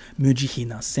battleground, mujihi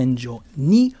na senjo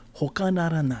ni hoka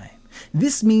naranai.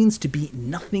 This means to be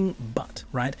nothing but,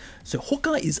 right? So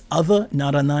hoka is other,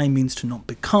 naranai means to not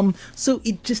become, so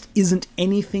it just isn't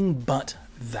anything but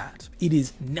that. It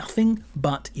is nothing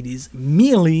but, it is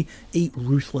merely a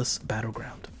ruthless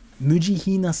battleground.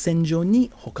 Mujihi na senjo ni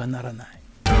hoka naranai.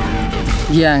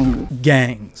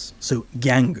 Gangs. So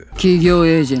Gengo.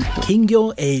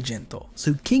 Kingyo agento.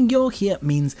 So Kingyo here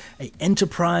means an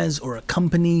enterprise or a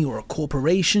company or a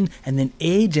corporation, and then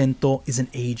agento is an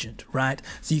agent, right?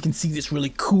 So you can see this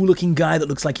really cool looking guy that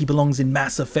looks like he belongs in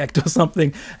Mass Effect or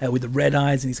something with the red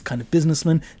eyes, and he's a kind of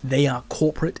businessman. They are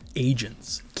corporate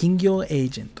agents. Kingyo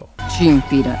agento.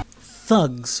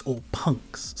 Thugs or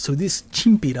punks. So this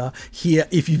chimpira here,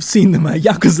 if you've seen the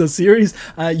Yakuza series,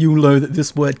 you'll know that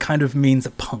this word kind of means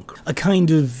a punk, a kind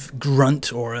of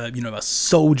grunt or a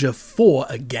soldier for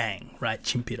a gang, right?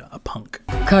 Chimpira, a punk.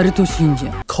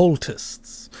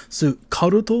 Cultists. So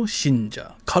karuto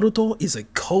shinja. Karuto is a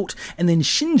cult, and then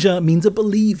shinja means a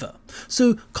believer.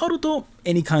 So karuto,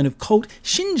 any kind of cult.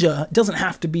 Shinja doesn't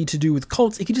have to be to do with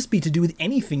cults. It could just be to do with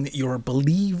anything that you're a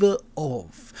believer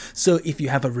of. So if you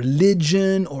have a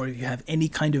religion or if you have any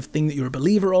kind of thing that you're a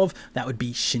believer of, that would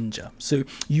be shinja. So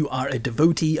you are a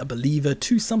devotee, a believer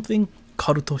to something.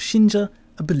 Karuto shinja,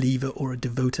 a believer or a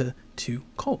devoter to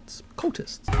cults.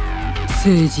 Cultists.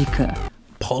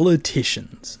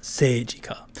 politicians,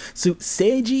 seijika. So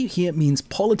seiji here means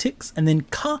politics, and then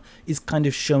ka is kind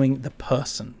of showing the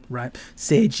person, right?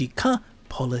 Seijika,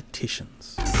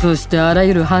 politicians. そしてあら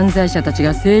ゆる犯罪者たち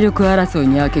が勢力争い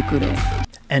に明け暮れ。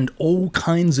And all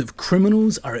kinds of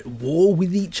criminals are at war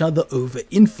with each other over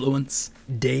influence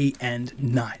day and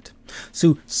night.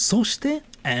 So そして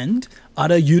and あ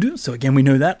らゆる, so again we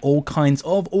know that, all kinds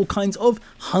of,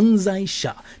 犯罪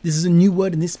者. This is a new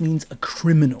word and this means a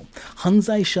criminal. 犯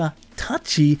罪者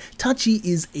tachi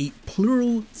is a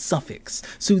plural suffix.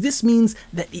 So this means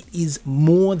that it is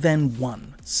more than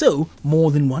one. So,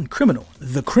 more than one criminal.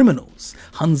 The criminals.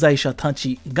 犯罪者た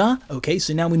ちが, okay,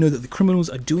 so now we know that the criminals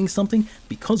are doing something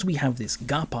because we have this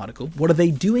ga particle. What are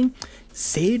they doing?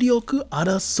 勢力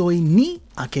争いに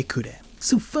明け暮れ.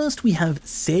 So first we have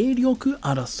勢力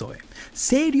争い.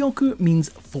 勢力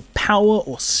means for power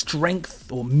or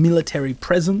strength or military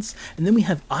presence. And then we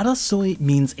have 争い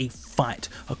means a fight,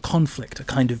 a conflict, a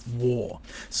kind of war.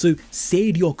 So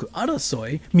勢力争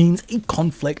い means a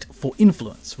conflict for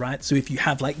influence, right? So if you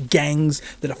have like gangs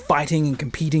that are fighting and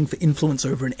competing for influence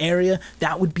over an area,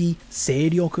 that would be 勢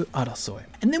力争い.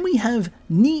 And then we have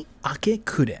に明け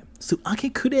暮れ. So 明け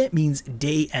暮れ means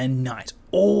day and night.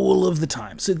 All of the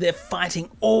time. So they're fighting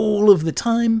all of the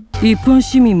time. 一般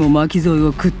市民も巻き添え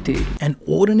を食っている。And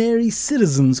ordinary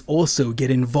citizens also get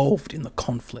involved in the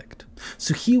conflict.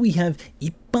 So here we have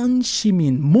一般市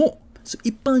民も. So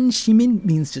一般市民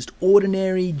means just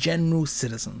ordinary general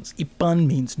citizens. 一般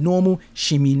means normal,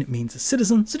 市民 means a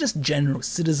citizen, so just general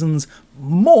citizens.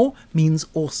 も means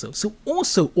also. So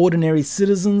also ordinary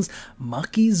citizens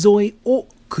巻き添えを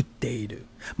食っている.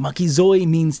 Makizoi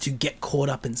means to get caught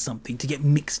up in something, to get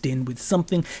mixed in with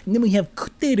something. And then we have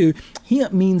kuteru, here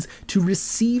means to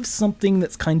receive something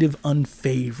that's kind of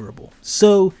unfavorable.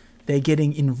 So they're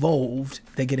getting involved,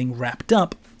 they're getting wrapped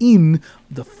up in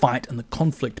the fight and the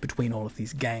conflict between all of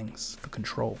these gangs for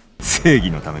control. 正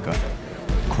義のためか、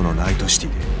このナイトシティ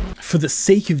で。For the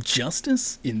sake of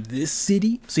justice in this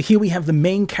city. So here we have the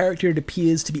main character. It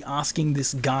appears to be asking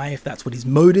this guy if that's what his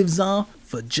motives are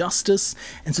for justice.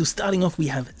 And so starting off we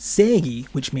have seigi,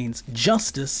 which means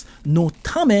justice. No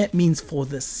tame means for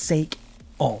the sake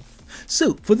of.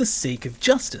 So for the sake of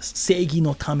justice. Seigi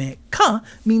no tame ka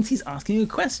means he's asking a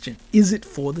question. Is it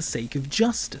for the sake of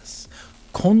justice?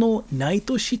 Kono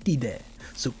naito shiti de.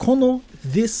 So kono,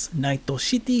 this, naito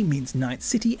shiti means night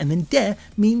city, and then de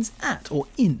means at or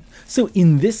in. So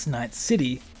in this night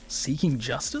city, seeking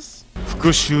justice?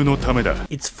 復讐のためだ.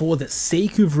 It's for the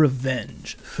sake of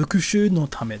revenge. Fukushu no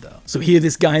tameda. So here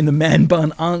this guy in the man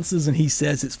bun answers and he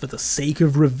says it's for the sake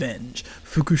of revenge.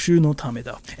 Fukushu no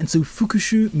tameda. And so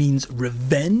fukushu means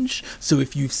revenge. So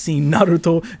if you've seen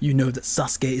Naruto, you know that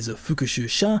Sasuke is a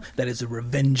fukushusha, that is a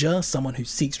revenger, someone who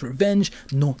seeks revenge.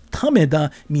 No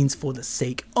tameda means for the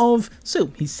sake of. So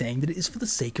he's saying that it is for the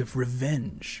sake of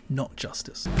revenge, not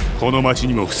justice. この町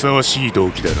にもふさわしい動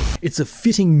機だろ. It's a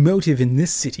fitting motive in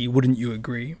this city, wouldn't you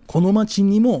agree? この町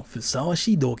にもふさわ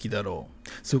しい動機だろう.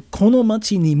 So この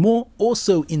町にも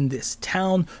also in this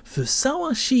town, ふさ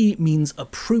わしい means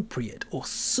appropriate or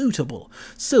suitable.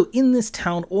 So in this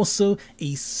town also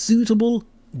a suitable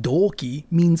動機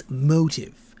means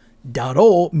motive. だ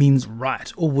ろう means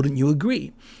right, or wouldn't you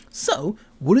agree? So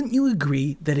wouldn't you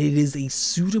agree that it is a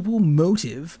suitable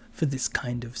motive for this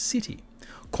kind of city?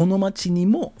 この町に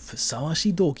もふさわし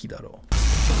い動機だろう.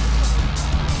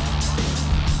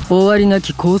 終わりな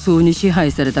き構想に支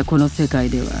配されたこの世界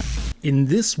では In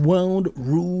this world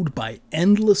ruled by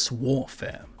endless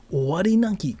warfare 終わり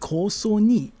なき構想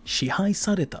に支配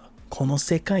されたこの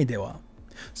世界では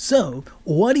So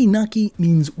終わりなき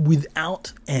means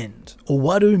without end 終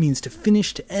わる means to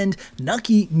finish, to end な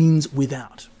き means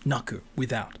without なく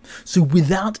without So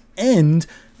without end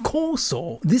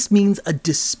Koso, this means a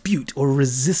dispute or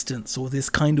resistance or this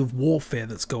kind of warfare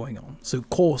that's going on. So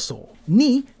koso.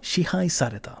 Ni shihai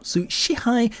sareta. So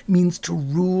shihai means to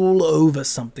rule over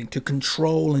something, to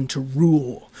control and to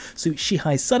rule. So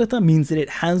shihai sareta means that it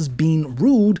has been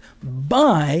ruled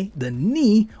by the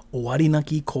ni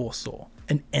owarinaki koso,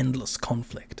 an endless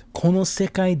conflict. Kono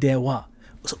sekai dewa.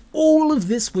 So all of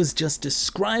this was just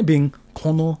describing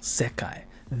kono sekai.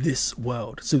 This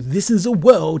world. So this is a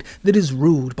world that is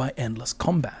ruled by endless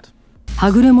combat.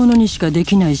 はぐれ者にしかで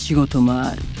きない仕事も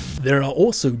ある。There are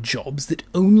also jobs that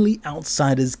only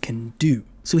outsiders can do.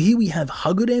 So here we have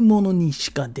はぐれ者に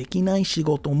しかできない仕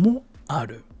事もあ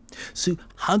る. So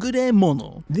はぐれ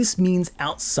者, this means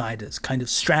outsiders, kind of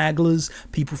stragglers,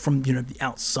 people from, the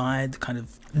outside, kind of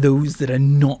those that are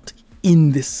not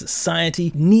in this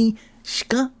society. Ni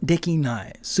shika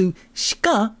dekinai. So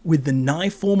shika with the nai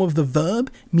form of the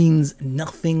verb means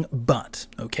nothing but,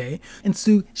 okay? And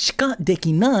so shika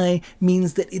dekinai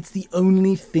means that it's the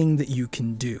only thing that you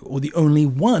can do, or the only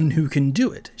one who can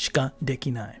do it. Shika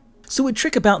dekinai. So a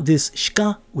trick about this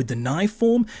shika with the nai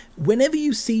form, whenever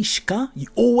you see shika, you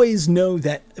always know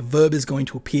that a verb is going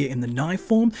to appear in the nai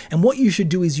form, and what you should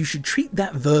do is you should treat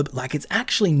that verb like it's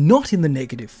actually not in the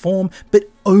negative form, but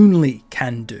only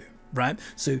can do, right?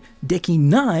 So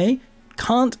dekinai,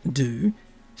 can't do,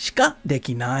 shika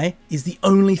dekinai is the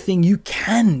only thing you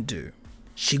can do.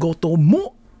 Shigoto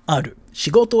mo aru.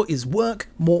 Shigoto is work,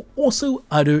 mo also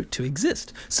aru to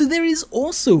exist. So there is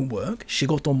also work,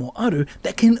 shigoto mo aru,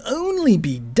 that can only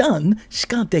be done,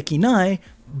 shika dekinai,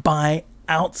 by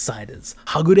outsiders.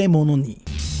 Hagure mono ni.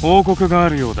 報告があ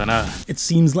るようだな。 It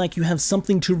seems like you have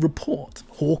something to report.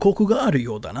 報告がある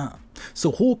ようだな.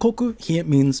 So 報告 here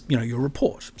means, your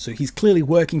report. So he's clearly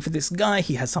working for this guy,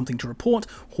 he has something to report.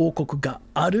 報告が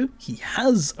ある, he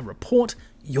has a report.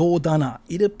 Yodana,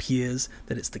 it appears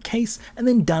that it's the case, and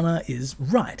then dana is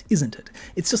right, isn't it?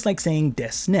 It's just like saying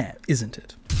desu ne, isn't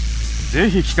it? ぜ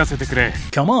ひ聞かせてくれ。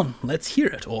 Come on, let's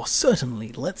hear it, or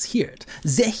certainly let's hear it.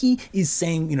 Zehi is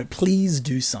saying, please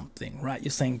do something, right? You're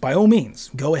saying, by all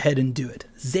means, go ahead and do it.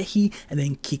 Zehi, and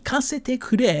then kikasete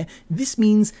kure, this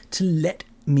means to let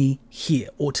me hear,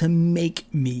 or to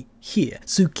make me hear.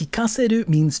 So kikaseru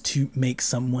means to make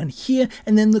someone hear,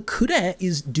 and then the kure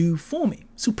is do for me.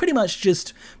 So pretty much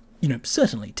just,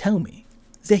 certainly tell me.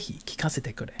 Zehi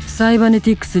kikasete kure. サイバネ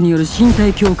ティクスによる身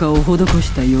体強化を施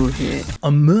した傭兵。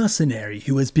A mercenary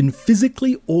who has been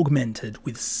physically augmented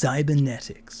with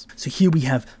cybernetics. So here we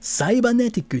have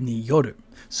cybernetic ni yoru.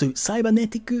 So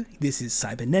cybernetic, this is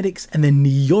cybernetics, and then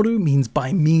niyoru means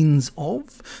by means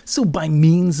of. So by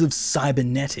means of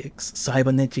cybernetics,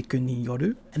 cybernetic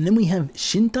niyoru. And then we have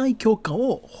shintai kyoka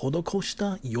o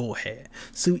hodokoshita yohei.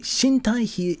 So shintai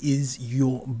here is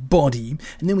your body,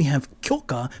 and then we have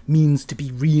kyoka means to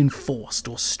be reinforced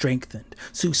or strengthened.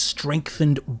 So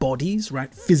strengthened bodies,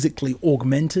 right, physically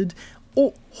augmented.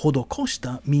 Or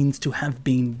hodokoshita means to have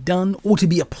been done or to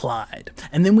be applied.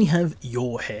 And then we have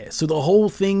yohei. So the whole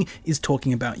thing is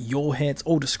talking about yohei. It's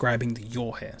all describing the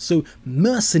yohei. So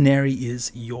mercenary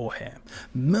is yohei.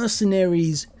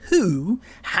 Mercenaries who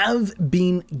have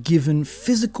been given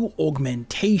physical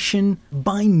augmentation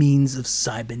by means of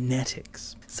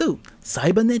cybernetics. So,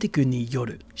 cybernetic ni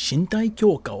yoru shintai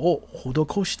kyoka o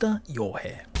hodokoshita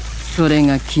yohei. それ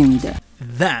が君だ。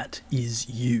 That is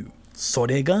you. そ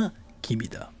れが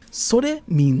Kimida. Sore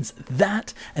means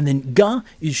that, and then ga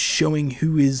is showing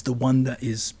who is the one that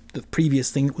is the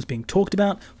previous thing that was being talked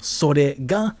about. Sore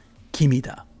ga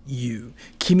kimida, you.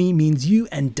 Kimi means you,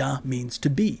 and da means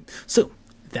to be. So,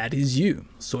 that is you.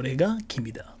 Sore ga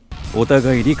kimida. お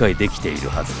互い理解できている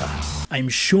はずだ。 I'm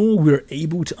sure we're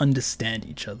able to understand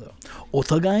each other. お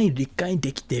互い理解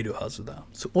できているはずだ.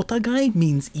 So お互い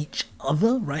means each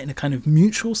other, right, in a kind of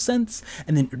mutual sense.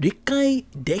 And then 理解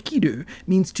できる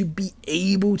means to be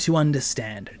able to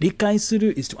understand. 理解す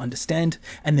る is to understand.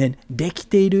 And then でき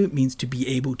ている means to be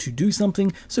able to do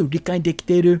something. So 理解でき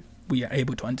ている we are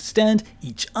able to understand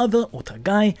each other. お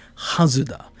互いはず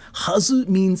だ. Hazu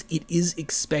means it is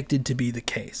expected to be the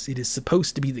case. It is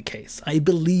supposed to be the case. I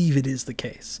believe it is the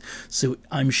case. So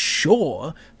I'm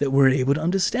sure that we're able to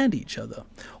understand each other.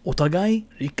 お互い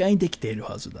理解できている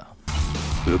はずだ.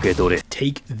 受け取れ。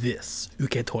 Take this.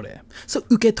 受け取れ. So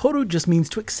受け取る just means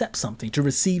to accept something, to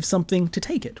receive something, to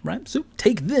take it, right? So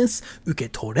take this. 受け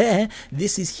取れ.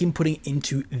 This is him putting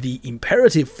into the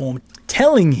imperative form,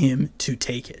 telling him to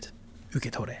take it. 受け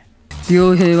取れ.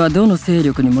 傭兵はどの勢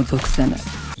力にも属さない。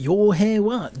傭兵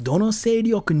はどの勢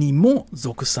力にも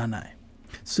属さない。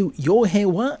So, 傭兵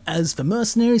は, as for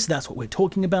mercenaries, that's what we're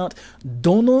talking about.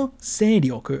 どの勢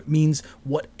力 means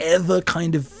whatever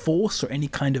kind of force or any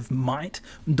kind of might.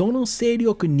 どの勢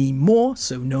力にも,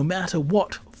 so no matter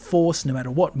what force, no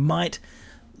matter what might,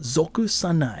 属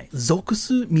さない. 属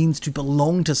す means to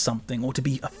belong to something or to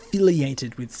be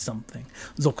affiliated with something.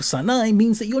 属さない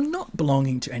means that you're not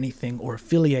belonging to anything or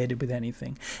affiliated with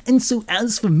anything. And so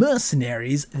as for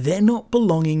mercenaries, they're not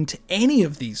belonging to any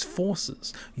of these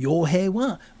forces. 傭兵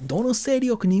はどの勢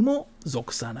力にも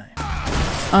属さない.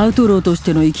 アウトローとし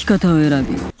ての生き方を選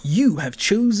び。You have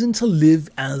chosen to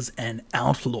live as an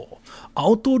outlaw.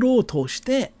 アウトローとし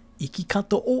て生き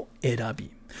方を選び.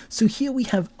 So here we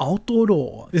have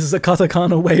outlaw. This is a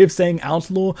katakana way of saying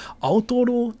outlaw.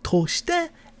 Outlaw toshite,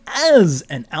 as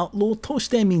an outlaw.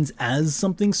 Toshite means as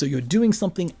something. So you're doing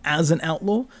something as an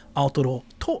outlaw. Outlaw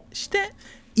toshite,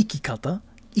 ikikata,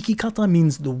 Ikikata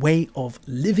means the way of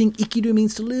living. Ikiru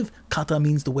means to live. Kata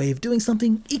means the way of doing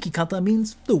something. Ikikata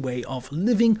means the way of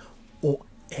living. Or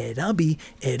erabi.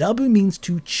 Erabu means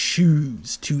to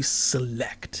choose, to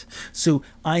select. So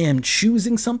I am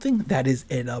choosing something, that is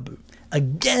erabu.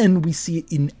 Again, we see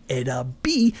it in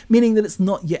erabi, meaning that it's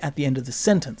not yet at the end of the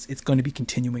sentence. It's going to be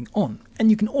continuing on. And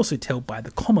you can also tell by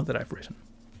the comma that I've written.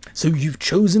 So you've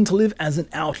chosen to live as an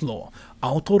outlaw.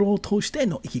 Outlawとして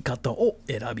の生き方を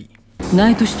選び。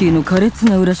ナイトシティの苛烈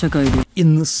な裏社会で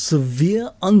In the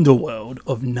severe underworld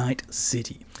of Night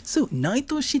City. So, Night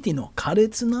Cityの苛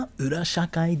烈な裏社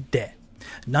会で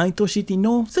Night City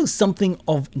no, so something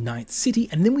of Night City,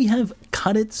 and then we have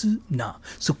苛烈な.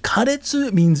 So 苛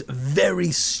烈 means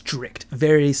very strict,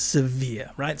 very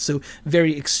severe, right? So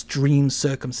very extreme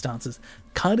circumstances.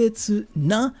 苛烈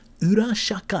なura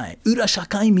shakai. Ura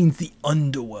shakai means the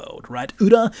underworld, right?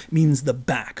 Ura means the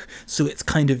back. So it's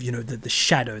kind of, you know, the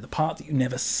shadow, the part that you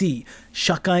never see.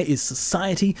 Shakai is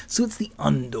society, so it's the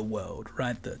underworld,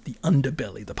 right? The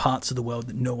underbelly, the parts of the world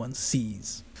that no one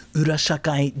sees. Ura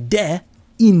shakai de,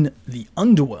 in the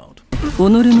underworld. 己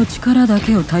の力だ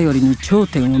けを頼りに頂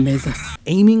点を目指す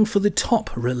Aiming for the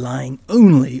top, relying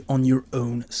only on your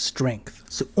own strength.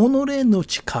 So, 己の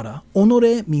力.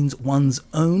 己 means one's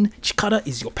own. Chikara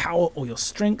is your power or your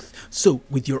strength. So,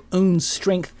 with your own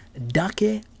strength,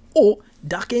 dake or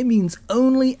dake means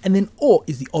only, and then or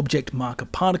is the object marker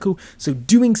particle. So,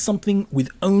 doing something with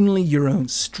only your own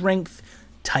strength.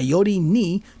 Tayori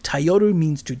ni, tayoru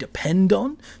means to depend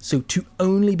on. So, to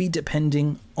only be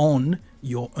depending on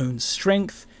your own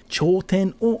strength.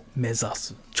 Choten or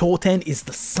mezasu. Choten is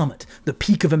the summit, the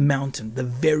peak of a mountain, the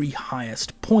very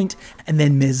highest point. And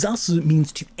then mezasu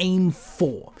means to aim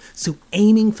for. So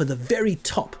aiming for the very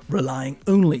top, relying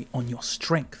only on your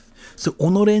strength. So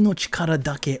己の力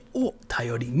だけを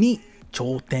頼りに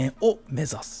頂点を目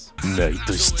指す。ナイ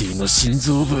トシティの心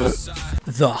臓部。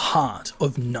The heart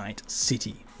of Night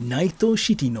City. Night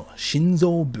City no 心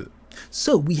臓部。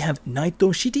So we have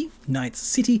Naito City, Night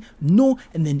City, no,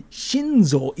 and then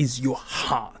Shinzo is your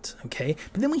heart, okay?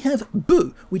 But then we have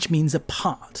Bu, which means a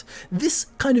part. This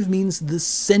kind of means the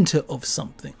center of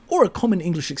something, or a common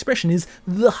English expression is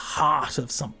the heart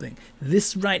of something.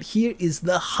 This right here is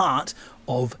the heart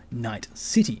of Night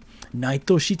City.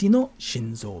 Naito City no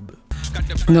Shinzo-bu.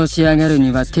 のし上がる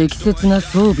には適切な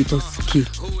装備とスキル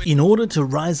In order to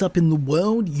rise up in the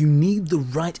world, you need the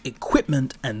right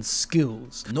equipment and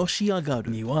skills. のし上が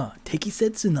るには適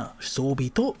切な装備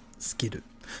とスキル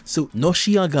So, の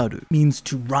し上がる means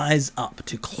to rise up,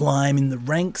 to climb in the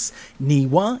ranks. に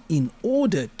は in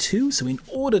order to, so in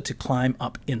order to climb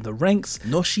up in the ranks.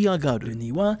 のし上がる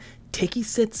には適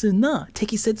切な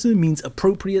Tekisetsu means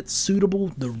appropriate,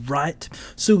 suitable, the right.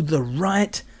 So, the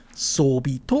right 装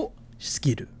備と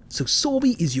skill. So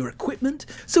sobi is your equipment.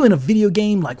 So in a video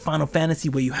game like Final Fantasy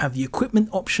where you have the equipment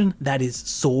option, that is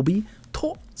sobi.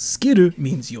 To skill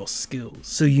means your skills.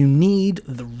 So you need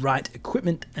the right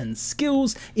equipment and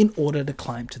skills in order to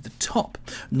climb to the top.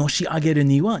 Noshi ageru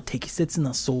ni wa tekisetsu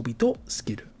na sobi to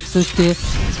skill. そし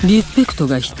てリスペクト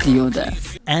が必要だ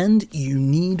And you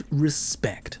need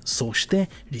respect. そして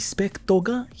リスペクト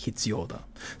が必要だ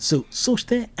So, そし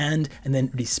て and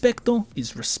then respecto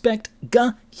is respect.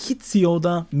 が必要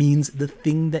だ means the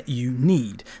thing that you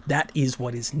need. That is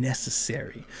what is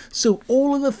necessary. So,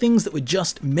 all of the things that were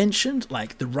just mentioned,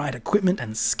 like the right equipment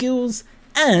and skills,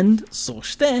 and そ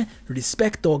して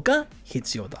respecto が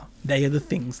必要だ They are the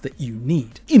things that you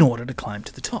need in order to climb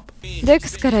to the top. レック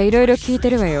スからいろいろ聞いて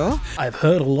るわよ。I've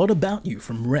heard a lot about you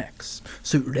from Rex.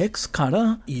 So, Rex か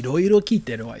らいろいろ聞い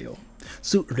てるわよ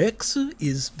So Rex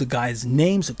is the guy's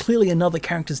name, so clearly another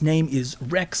character's name is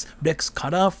Rex. Rex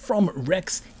kara from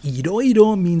Rex.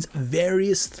 Iroiro means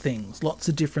various things, lots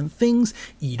of different things.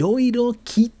 Iroiro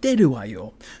kiteru wa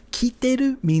yo.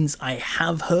 Kiteru means I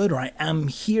have heard or I am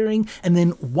hearing, and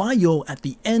then wayo at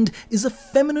the end is a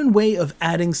feminine way of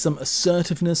adding some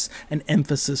assertiveness and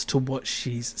emphasis to what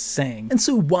she's saying. And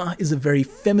so wa is a very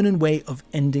feminine way of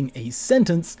ending a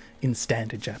sentence in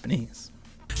standard Japanese.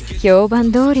 評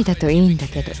判通りだといいんだ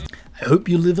けど。I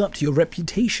hope you live up to your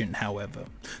reputation, however.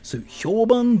 So, 評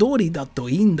判通りだと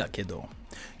いいんだけど.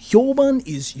 評判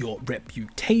is your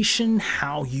reputation,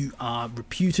 how you are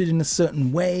reputed in a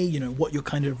certain way, you know, what your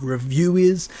kind of review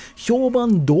is. 評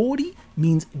判通り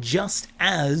means just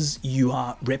as you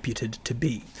are reputed to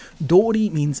be. 通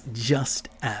り means just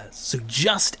as. So,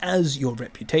 just as your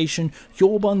reputation,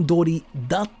 評判通り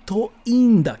だといい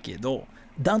んだけど.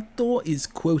 Dato is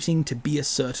quoting to be a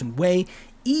certain way.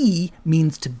 E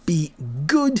means to be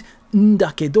good.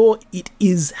 Ndakedo, it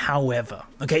is however.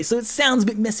 Okay, so it sounds a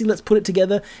bit messy. Let's put it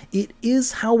together. It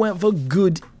is, however,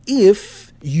 good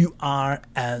if you are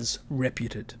as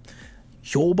reputed.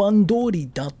 評判通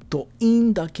りだといい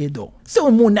んだけど. So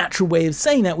a more natural way of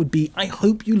saying that would be, I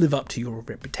hope you live up to your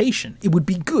reputation. It would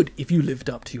be good if you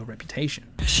lived up to your reputation.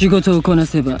 仕事をこな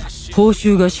せば報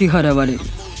酬が支払われる。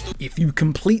If you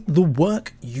complete the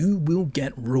work, you will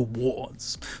get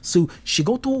rewards. So 仕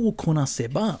事をこなせ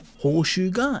ば報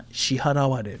酬が支払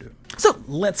われる. So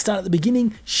let's start at the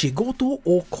beginning. 仕事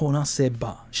をこなせ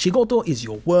ば. 仕事 is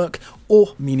your work,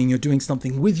 or meaning you're doing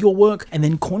something with your work, and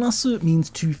then こなす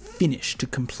means to finish, to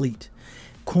complete.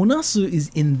 こなす is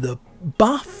in the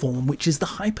ba form, which is the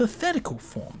hypothetical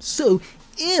form. So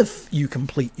if you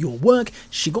complete your work,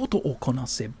 仕事をこな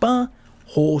せば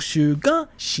報酬が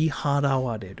支払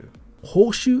われる. 報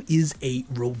酬 is a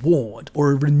reward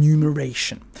or a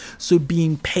remuneration. So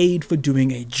being paid for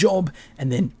doing a job,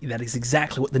 and then that is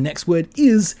exactly what the next word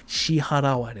is, 支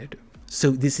払われる.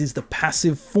 So this is the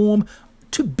passive form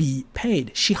to be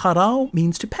paid. 支払う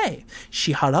means to pay.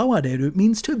 支払われる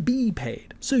means to be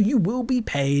paid. So you will be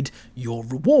paid your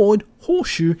reward, 報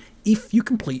酬, if you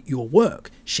complete your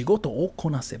work. 仕事をこ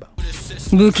なせば.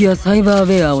 武器やサイバーウ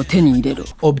ェアを手に入れろ。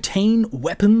 Obtain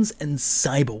weapons and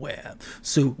cyberware.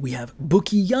 So we have 武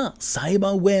器やサイ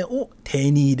バーウェアを手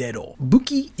に入れろ. 武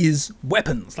器 is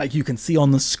weapons, like you can see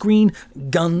on the screen,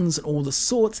 guns and all the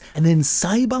sorts. And then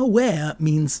cyberware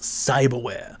means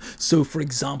cyberware. So for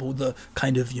example, the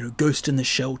kind of, Ghost in the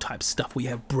Shell type stuff, we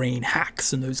have brain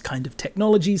hacks and those kind of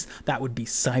technologies, that would be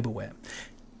cyberware.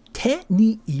 手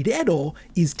に入れろ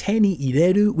is 手に入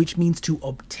れる, which means to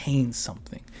obtain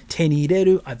something. 手に入れ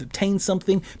る, I've obtained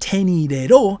something. 手に入れ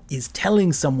ろ is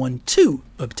telling someone to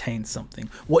obtain something.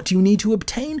 What do you need to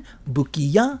obtain? 武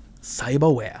器やサイバ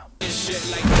ーウェア.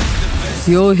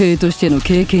 傭兵としての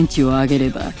経験値を上げれ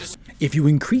ば If you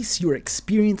increase your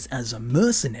experience as a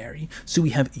mercenary, so we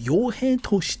have 傭兵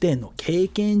としての経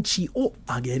験値を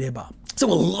上げれば. So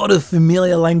a lot of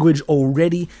familiar language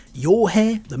already. 傭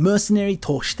兵, the mercenary,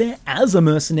 として as a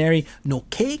mercenary, の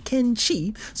経験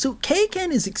値. So 経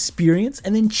験 is experience,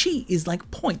 and then 値 is like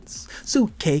points.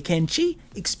 So 経験値,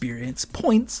 experience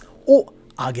points, を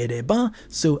上げれば.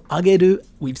 So 上げる,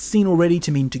 we've seen already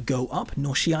to mean to go up.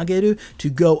 のし上げる,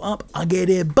 to go up. 上げ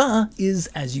れば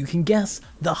is, as you can guess,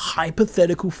 the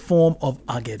hypothetical form of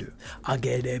上げる. 上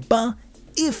げれば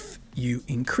if you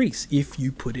increase, if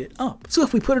you put it up. So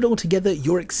if we put it all together,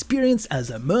 your experience as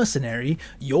a mercenary,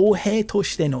 傭兵と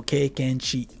しての経験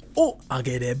値を上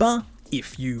げれば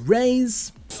if you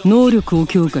raise, 能力を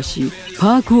強化し、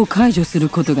パークを解除する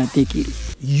ことができる。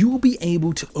you'll be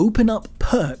able to open up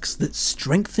perks that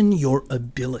strengthen your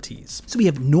abilities. So we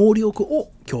have 能力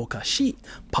を強化し、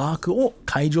パークを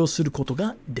解除すること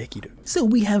ができる. So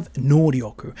we have 能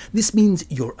力. This means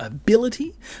your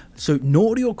ability. So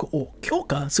能力を強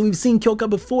化. So we've seen 強化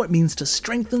before. It means to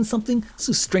strengthen something.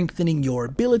 So strengthening your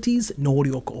abilities. 能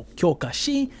力を強化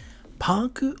し、パー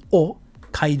クを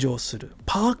解除する.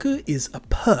 Park is a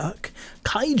perk.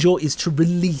 解除 is to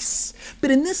release. But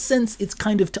in this sense, it's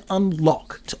kind of to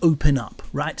unlock, to open up,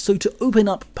 right? So to open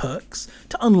up perks,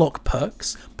 to unlock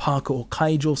perks, パークを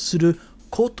解除する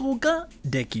ことが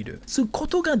できる. So こ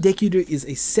とができる is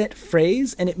a set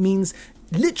phrase, and it means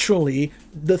literally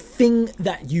the thing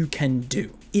that you can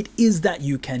do. It is that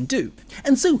you can do.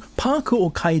 And so パーク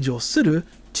を解除する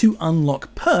to unlock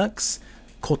perks,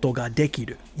 ことができ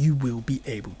る you will be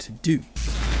able to do.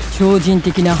 超人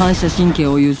的な反射神経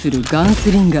を有するガン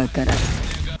スリンガーから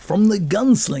From the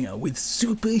gunslinger with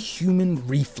superhuman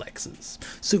reflexes.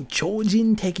 So 超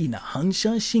人的な反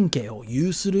射神経を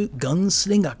有するガンス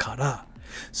リンガーから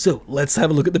So let's have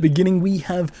a look at the beginning. We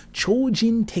have 超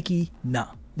人的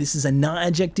な. This is a na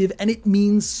adjective and it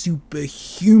means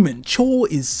superhuman. Cho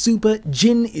is super,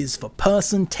 jin is for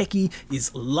person, teki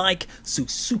is like, so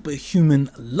superhuman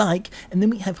like. And then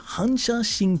we have hansha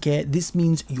shinke. This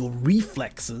means your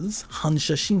reflexes.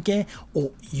 Hansha shinke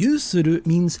or yusuru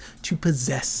means to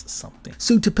possess something.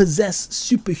 So to possess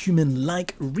superhuman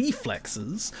like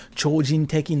reflexes, chojin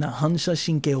teki na hansha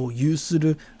shinke o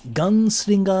yusuru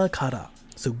gunslinger kara.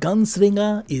 So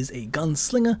gunslinger is a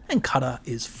gunslinger and kara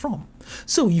is from.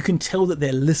 So you can tell that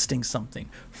they're listing something.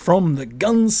 From the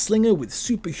gunslinger with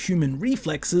superhuman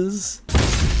reflexes.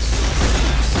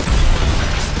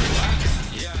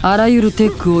 あらゆるテ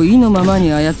ックを意のまま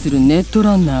に操るネット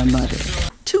ランナーまで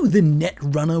To the net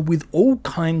runner with all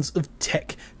kinds of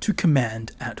tech to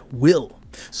command at will.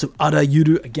 So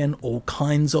arayuru, again, all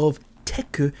kinds of.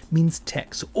 Teku means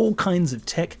tech, so all kinds of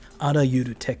tech,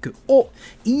 arayuru teku o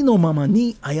ii no mama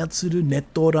ni ayatsuru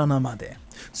netto rana made.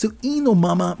 So ii no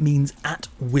mama means at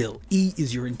will. I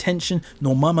is your intention,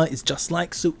 no mama is just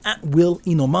like, so at will,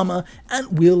 ii no mama,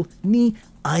 at will ni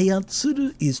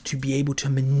Ayatsuru is to be able to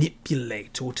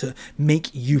manipulate or to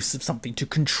make use of something, to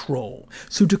control.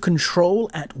 So to control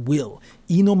at will.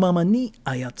 Inomama ni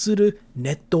ayatsuru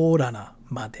netorana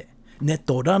made.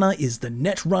 Netorana is the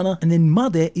net runner, and then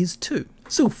made is to.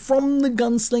 So from the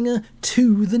gunslinger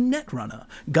to the net runner.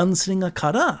 Gunslinger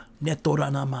kara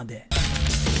netorana made.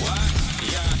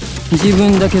 自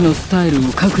分だけのスタイル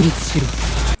を確立しろ。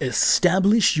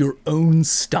 Establish your own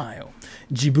style.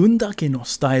 自分だけの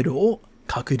スタイルを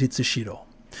確立しろ.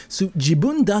 So 自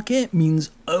分だけ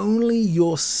means only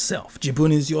yourself. 自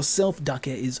分 is yourself, だ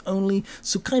け is only.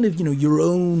 So kind of, your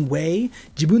own way.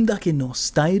 自分だけの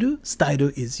スタイル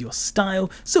style is your style.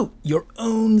 So your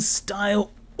own style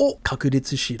を確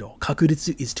立しろ. 確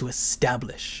立 is to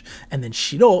establish. And then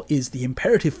しろ is the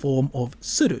imperative form of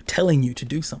する, telling you to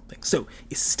do something. So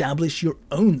establish your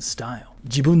own style.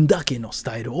 自分だけのス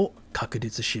タイルを確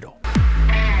立しろ.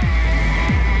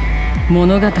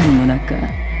 物語の中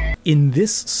In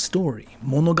this story,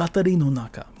 物語の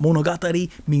中. 物語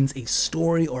means a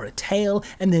story or a tale,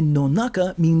 and then no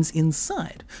naka means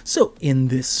inside. So, in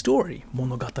this story,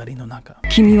 物語の中.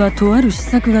 君はとある試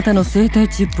作型の生体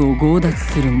チップを強奪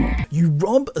するも You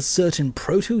rob a certain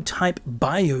prototype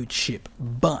biochip,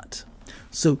 but.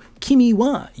 So, 君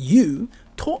は you,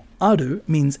 とある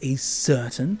means a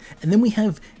certain, and then we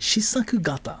have 試作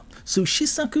型. So, 試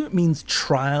作 means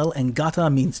trial, and gata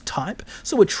means type.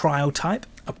 So, a trial type,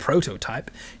 a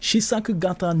prototype. 試作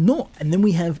型の, and then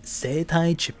we have 生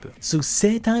体チップ. So,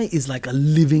 生体 is like a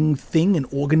living thing, an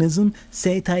organism.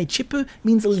 生体チップ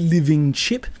means a living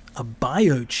chip, a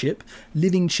biochip.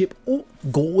 Living chip を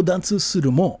強奪す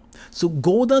るも. So,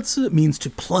 強奪 means to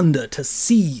plunder, to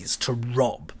seize, to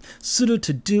rob. する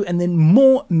to do, and then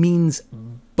も means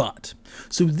but.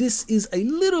 So this is a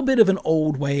little bit of an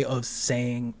old way of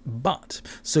saying but.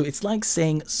 So it's like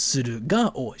saying する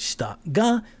が or した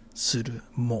がする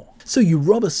も. So you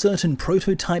rob a certain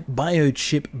prototype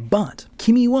biochip, but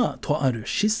君はとある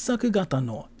試作型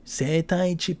の生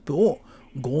体チップを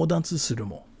強奪する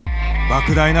も.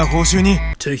 莫大な報酬に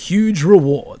To huge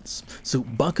rewards. So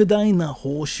莫大な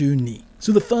報酬に.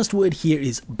 So the first word here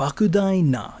is 莫大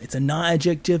な. It's a na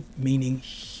adjective meaning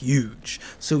huge.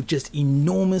 So just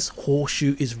enormous. 報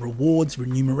酬 is rewards,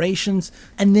 remunerations.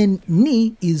 And then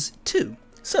ni is to.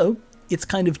 So it's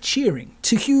kind of cheering.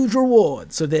 To huge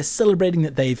rewards. So they're celebrating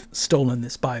that they've stolen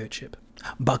this biochip.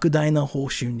 莫大な報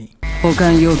酬に. 保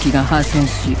管容器が破損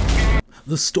し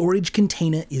The storage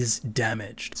container is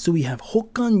damaged. So we have 保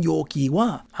管容器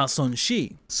は破損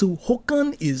し. So 保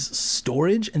管 is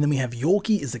storage, and then we have 容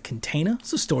器 is a container.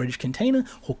 So storage container.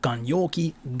 保管容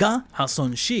器が破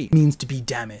損し means to be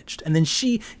damaged. And then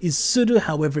し is する,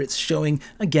 however it's showing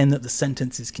again that the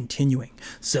sentence is continuing.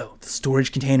 So the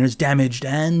storage container is damaged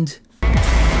and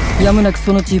やむなく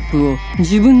そのチップを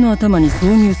自分の頭に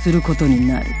挿入することに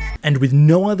なる And with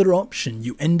no other option,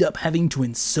 you end up having to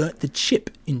insert the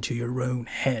chip into your own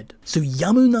head. So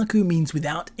yamunaku means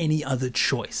without any other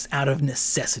choice, out of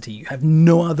necessity. You have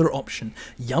no other option.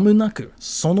 Yamunaku,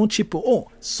 sono chippu o.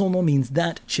 Sono means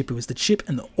that, chippu is the chip,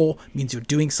 and the o means you're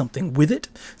doing something with it.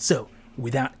 So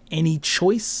without any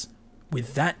choice,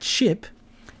 with that chip,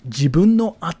 Jibun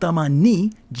no atama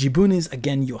ni, jibun is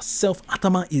again yourself,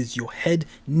 atama is your head,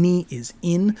 ni is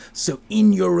in, so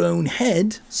in your own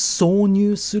head,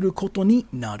 sonyu suru koto ni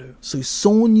naru. So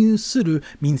sonyu suru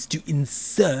means to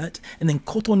insert, and then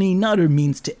koto ni naru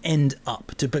means to end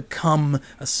up, to become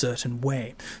a certain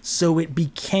way. So it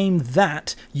became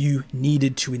that you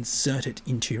needed to insert it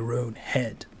into your own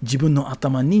head. Jibun no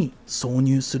atama ni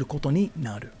sonyu suru koto ni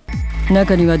naru.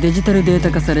 中にはデジタルデー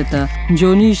タ化されたジ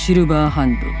ョニー・シルバーハ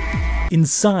ンド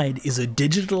Inside is a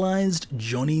digitalized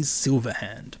Johnny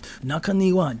Silverhand. 中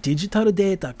にはデジタル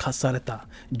データ化された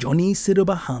Johnny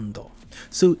Silverhand.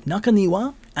 So 中に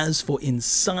は as for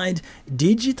inside,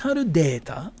 digital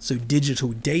data, so digital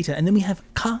data, and then we have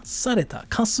化された.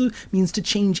 Kasu means to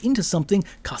change into something.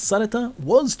 化された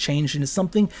was changed into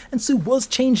something, and so was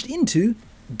changed into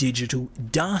digital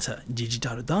data,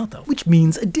 which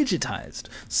means a digitized.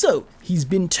 So he's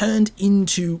been turned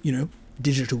into,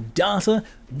 digital data,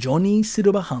 Johnny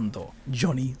Silverhand,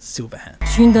 Johnny Silverhand.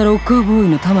 死んだロッカーボーイ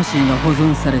の魂が保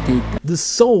存されていた The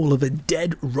soul of a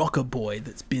dead rocker boy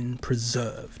that's been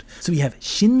preserved. So we have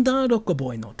死んだロッカー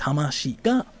ボーイの魂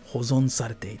が保存さ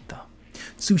れていた.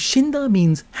 So 死んだ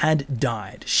means had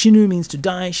died. 死ぬ means to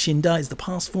die. 死んだ is the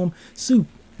past form. So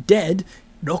dead.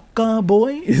 Rocker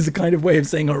boy is a kind of way of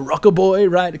saying a rocker boy,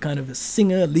 right? A kind of a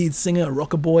singer, lead singer, a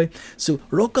rocker boy. So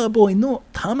rocker boy no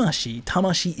tamashi.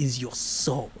 Tamashi is your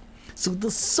soul. So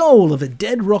the soul of a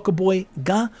dead rocker boy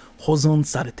ga hozon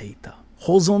sarete ita.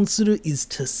 Hozonsuru is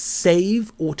to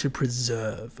save or to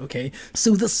preserve, okay?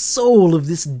 So the soul of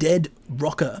this dead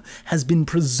rocker has been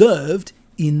preserved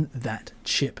in that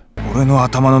chip. 俺の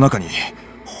頭の中に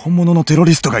本物のテロ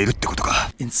リストがいるってこと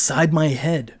か。 Inside my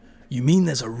head. You mean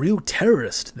there's a real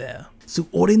terrorist there? So,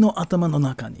 俺の頭の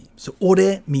中に. So,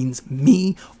 俺 means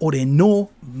me. 俺の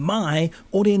my.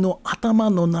 俺の頭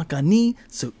の中に.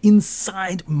 So,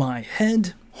 inside my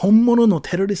head. 本物の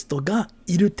テロリストが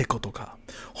いるってことか。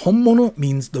本物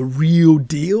means the real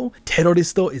deal. テロリ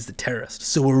スト is the terrorist.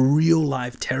 So, a real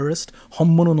live terrorist.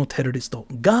 本物のテロリスト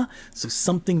が. So,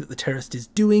 something that the terrorist is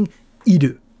doing. い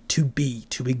る. To be,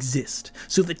 to exist.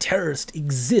 So the terrorist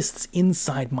exists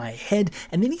inside my head,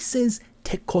 and then he says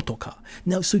tekotoka.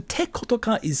 Now, so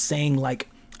tekotoka is saying like,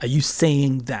 are you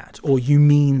saying that, or you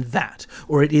mean that,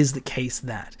 or it is the case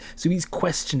that. So he's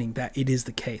questioning that it is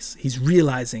the case. He's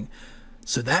realizing,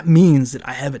 so that means that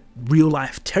I have a real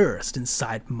life terrorist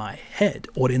inside my head.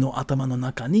 Ore no atama no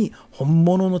naka ni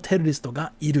honmono no terroristo ga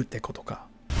iru te koto ka.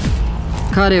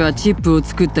 彼はチップを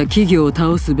作った企業を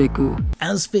倒すべく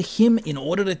As for him, in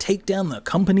order to take down the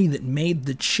company that made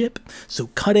the chip, so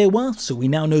kare wa, so we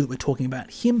now know that we're talking about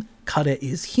him, kare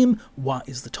is him, wa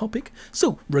is the topic.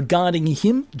 So regarding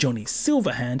him, Johnny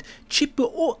Silverhand, chip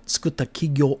o tsukutta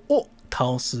kigyo o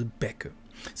taosu beku.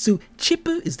 So chip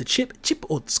is the chip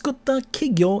o tsukutta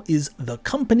kigyo is the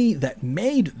company that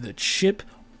made the chip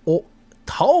o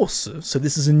taosu. So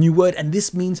this is a new word, and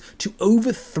this means to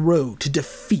overthrow, to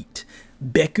defeat.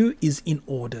 Beku is in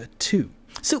order to.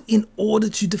 So in order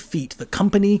to defeat the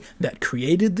company that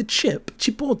created the chip, チ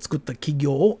ップを作った企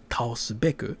業を倒す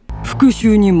べく 復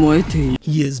讐に燃えている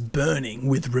He is burning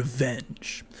with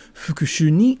revenge. 復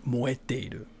讐に燃えてい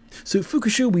る So 復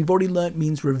讐 we've already learned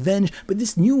means revenge, but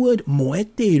this new word 燃え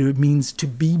ている means to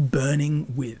be burning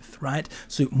with, right?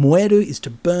 So 燃える is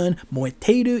to burn, 燃え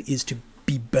ている is to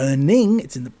be burning,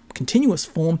 it's in the continuous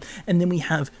form, and then we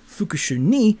have fukushu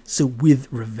ni, so with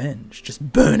revenge, just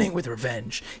burning with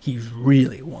revenge. He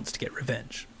really wants to get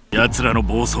revenge. 奴らの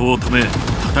暴走を止め、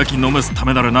叩きのめすた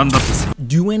めなら何だってする。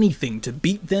 Do anything to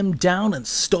beat them down and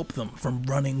stop them from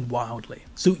running wildly.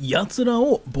 So yatsura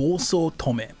o boso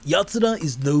tome. Yatsura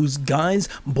is those guys,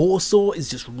 boso is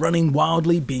just running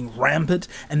wildly, being rampant,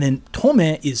 and then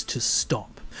tome is to stop.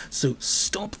 So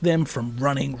stop them from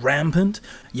running rampant.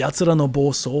 Yatsura no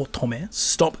boso tome,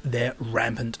 stop their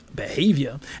rampant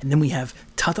behavior. And then we have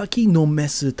tataki no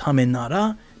mesu tame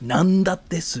nara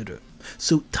nandatte suru.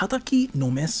 So tataki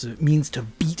no mesu means to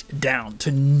beat down,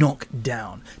 to knock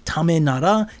down. Tame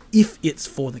nara, if it's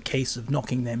for the case of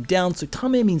knocking them down. So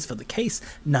tame means for the case.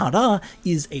 Nara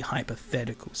is a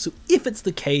hypothetical. So if it's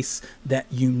the case that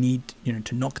you need,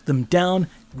 to knock them down,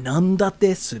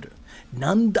 nandatte suru.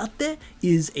 Nandatte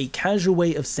is a casual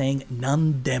way of saying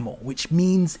nandemo, which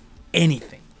means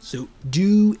anything. So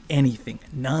do anything.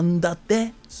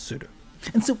 Nandatte suru.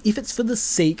 And so if it's for the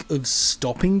sake of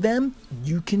stopping them,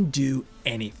 you can do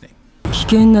anything. 危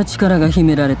険な力が秘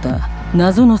められた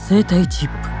謎の生体チ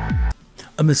ップ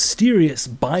A mysterious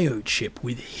biochip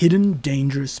with hidden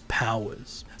dangerous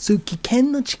powers. So 危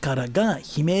険な力が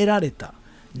秘められた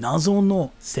謎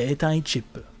の生体チッ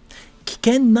プ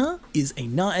Kikenna is a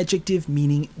na adjective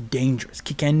meaning dangerous.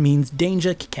 Kiken means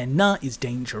danger. Kikenna is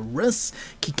dangerous.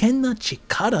 Kikenna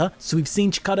chikara. So we've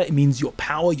seen chikara, it means your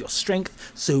power, your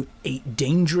strength. So a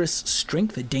dangerous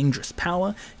strength, a dangerous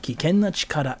power. Kikenna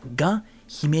chikara ga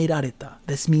himerareta.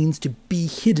 This means to be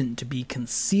hidden, to be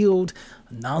concealed.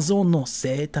 Nazo no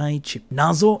seitai chip.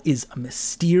 Nazo is a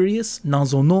mysterious.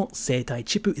 Nazo no seitai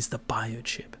chippu is the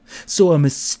biochip. So a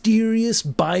mysterious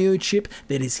biochip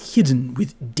that is hidden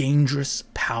with dangerous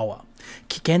power.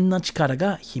 Kikenna chikara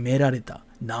ga himerareta.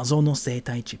 Nazo no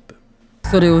seitai chippu.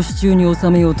 それを手中に収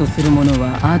めようとする者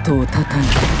は後を絶たない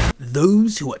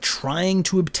Those who are trying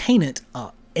to obtain it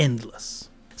are endless.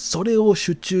 それを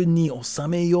手中に収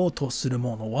めようとする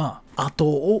者は後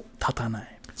を絶たない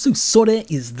So sore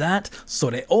is that,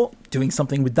 sore o, doing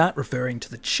something with that, referring to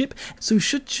the chip. So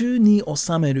shuchu ni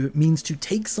osameru means to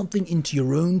take something into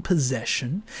your own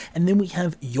possession. And then we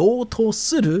have yo to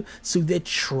suru, so they're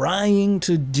trying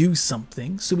to do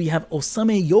something. So we have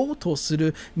osame yo to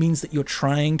suru means that you're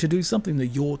trying to do something. The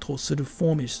yo to suru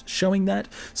form is showing that.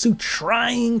 So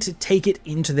trying to take it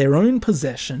into their own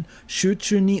possession.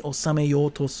 Shuchu ni osame yo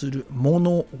to suru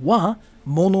mono wa.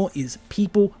 Mono is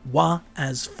people, wa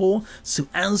as for. So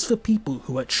as for people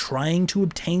who are trying to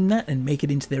obtain that and make it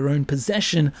into their own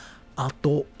possession,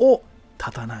 ato o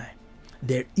tatanai.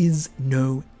 There is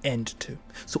no end to.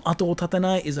 So ato o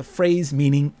tatanai is a phrase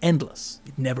meaning endless.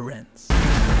 It never ends.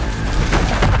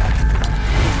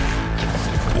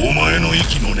 お前の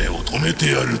息の根を止め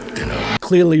てやるってな。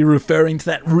 Clearly referring to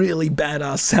that really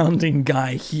badass sounding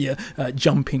guy here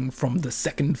jumping from the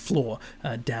second floor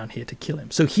down here to kill him.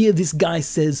 So here this guy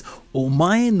says, お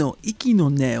前の息の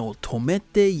根を止め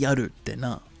てやるって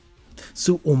な.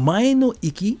 So お前の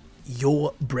息,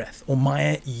 your breath. お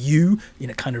前, you, in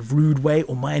a kind of rude way.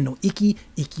 お前の息,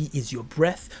 iki is your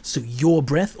breath. So your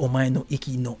breath, お前の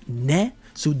息の根.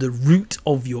 So the root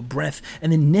of your breath.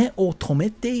 And then ne o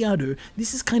tomete yaru.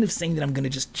 This is kind of saying that I'm going to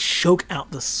just choke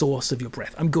out the source of your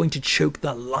breath. I'm going to choke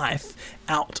the life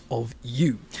out of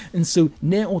you. And so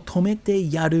ne o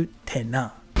tomete yaru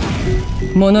tena.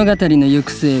 物語の行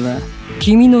く末は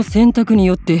君の選択に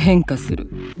よって変化する。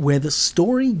Where the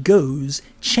story goes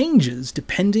changes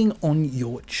depending on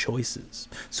your choices.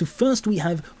 So first we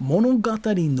have 物語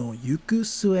の行く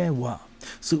末は.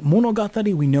 So 物語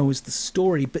we know is the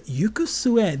story, but 行く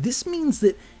末, this means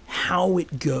that how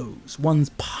it goes, one's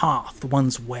path,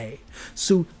 one's way.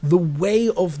 So the way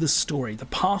of the story, the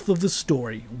path of the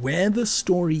story, where the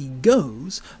story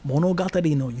goes, 物語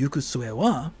の行く末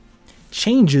は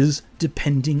changes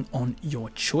depending on your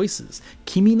choices.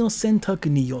 君の選択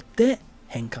によって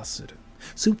変化する.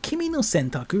 So 君の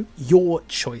選択, your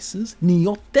choices, に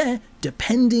よって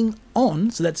depending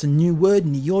on, so that's a new word,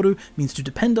 による means to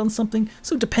depend on something.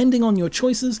 So depending on your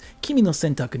choices, 君の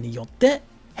選択によって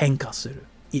変化する.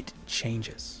 It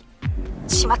changes.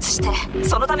 始末して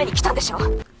そのために来たんでしょ。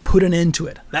 Put an end to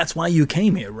it. That's why you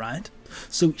came here, right?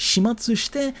 So 始末し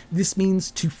て, this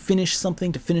means to finish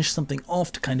something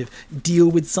off, to kind of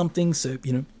deal with something. So,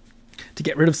 you know, to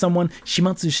get rid of someone. 始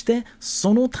末して、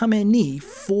そのために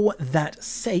for that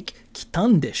sake 来た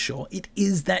んでしょ. It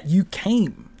is that you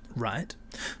came, right?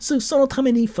 So そのた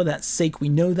めに for that sake, we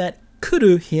know that 来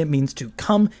る here means to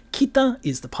come. 来た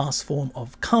is the past form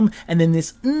of come. And then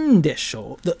this でし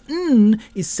ょ. The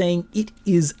is saying it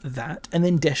is that, and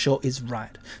then でしょ is right.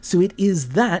 So it is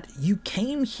that you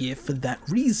came here for that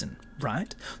reason,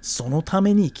 right? そのた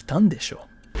めに来たんでしょ.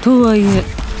 とはいえ、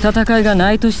戦いが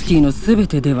ナイトシティのすべ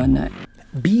てではない。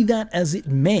Be that as it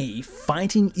may,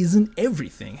 fighting isn't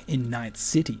everything in Night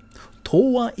City.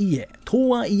 とはいえ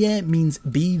means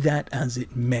be that as it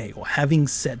may, or having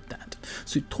said that.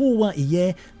 So とはい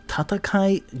え、戦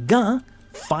いが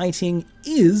fighting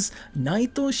is ナイ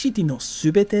トシティの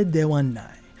すべてではない。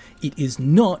It is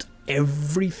not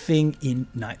everything in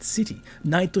Night City.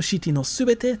 Night City no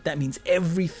subete, that means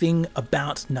everything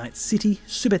about Night City.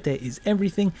 Subete is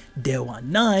everything. Dewa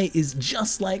nai is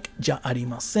just like ja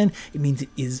arimasen. It means it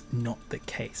is not the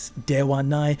case. Dewa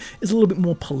nai is a little bit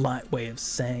more polite way of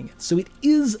saying it. So it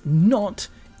is not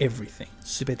everything.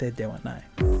 Subete dewa nai.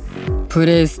 プ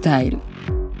レイスタイル、フ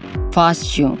ァッ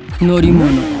ション、乗り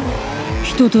物、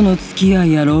人との付き合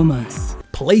いやロマンス。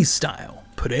Play style,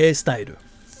 プレイスタイル、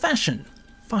fashion,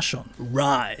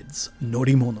 rides,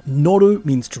 norimono. Noru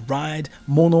means to ride,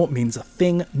 mono means a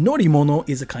thing, norimono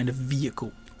is a kind of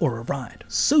vehicle or a ride.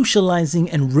 Socializing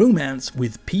and romance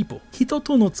with people. Hito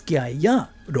no tsukiai ya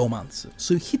romance.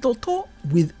 So hito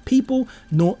with people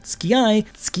no tsukiai.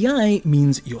 Tsukiai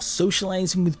means you're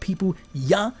socializing with people.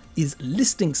 Ya is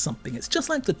listing something. It's just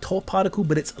like the to particle,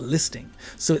 but it's a listing.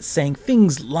 So it's saying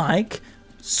things like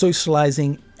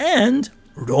socializing and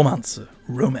romance.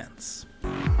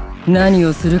何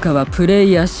をするかはプレ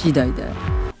イヤー次第だ。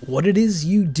What it is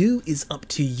you do is up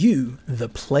to you, the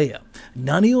player.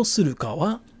 何をするか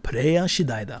はプレイヤー次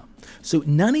第だ。So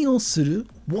何をする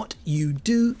what you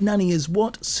do. 何 is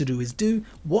what, する is do.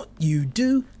 What you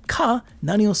do か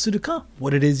何をするか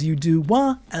what it is you do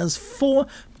は as for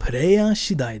プレイヤー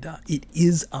次第だ。It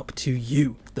is up to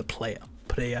you, the player.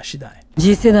 プレイヤー次第。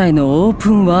次世代のオープ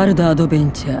ンワールドアドベ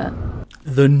ンチャー。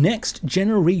The next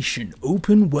generation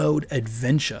open world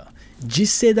adventure. 次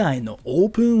世代のオー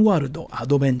プンワールドア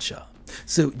ドベンチャー.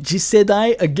 So 次世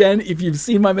代, again, if you've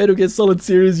seen my Metal Gear Solid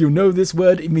series, you'll know this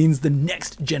word. It means the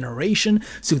next generation.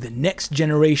 So the next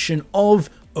generation of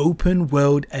open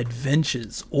world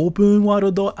adventures. オープンワー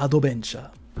ルドアドベンチャ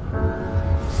ー.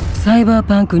 サイバー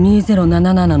パンク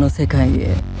2077の世界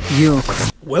へようこ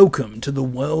そ。Welcome to the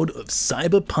world of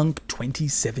Cyberpunk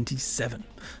 2077.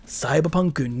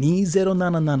 Cyberpunk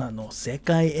 2077の世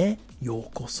界へよう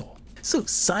こそ。So,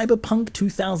 Cyberpunk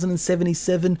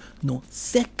 2077 no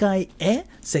sekai e.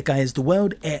 Sekai is the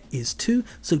world, e is to.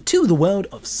 So, to the world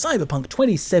of Cyberpunk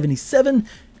 2077,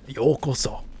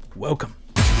 yokoso. Welcome.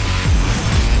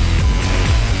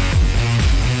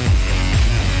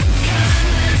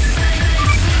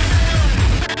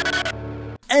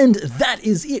 And that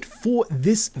is it for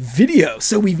this video.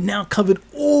 So we've now covered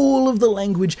all of the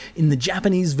language in the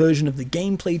Japanese version of the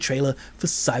gameplay trailer for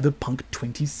Cyberpunk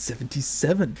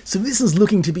 2077. So this is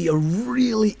looking to be a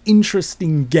really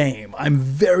interesting game. I'm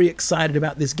very excited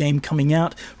about this game coming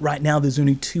out. Right now there's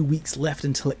only 2 weeks left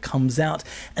until it comes out,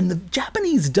 and the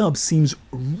Japanese dub seems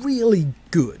really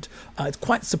good. It's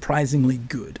quite surprisingly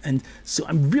good, and so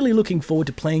I'm really looking forward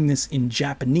to playing this in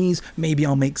Japanese. Maybe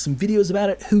I'll make some videos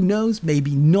about it, who knows,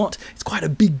 maybe not. It's quite a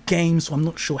big game, so I'm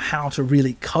not sure how to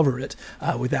really cover it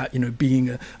without,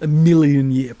 being a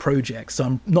million-year project, so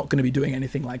I'm not going to be doing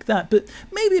anything like that, but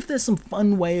maybe if there's some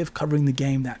fun way of covering the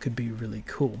game, that could be really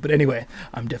cool. But anyway,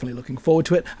 I'm definitely looking forward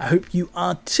to it. I hope you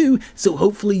are too, so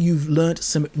hopefully you've learnt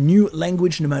some new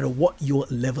language no matter what your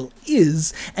level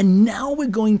is, and now we're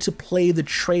going to play the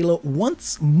trailer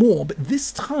once more, but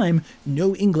this time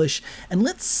no English, and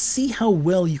let's see how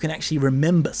well you can actually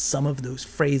remember some of those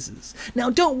phrases. Now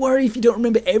don't worry if you don't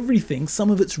remember everything, some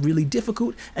of it's really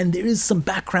difficult and there is some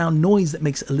background noise that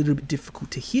makes it a little bit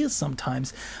difficult to hear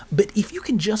sometimes, but if you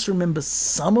can just remember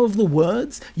some of the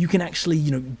words, you can actually,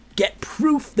 get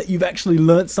proof that you've actually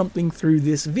learned something through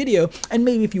this video, and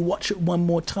maybe if you watch it one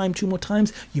more time, 2 more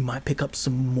times, you might pick up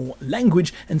some more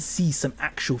language and see some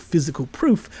actual physical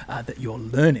proof that you're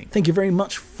learning. Thank you very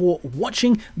much for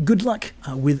watching. Good luck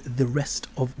with the rest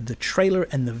of the trailer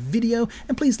and the video,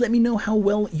 and please let me know how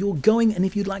well you're going and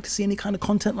if you'd like to see any kind of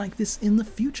content like this in the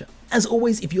future. As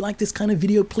always, if you like this kind of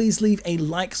video, please leave a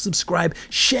like, subscribe,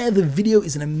 share the video.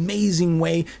 Is an amazing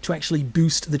way to actually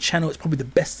boost the channel. It's probably the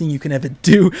best thing you can ever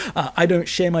do. I don't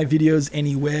share my videos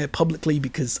anywhere publicly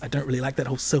because I don't really like that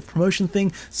whole self-promotion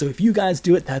thing. So if you guys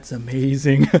do it, that's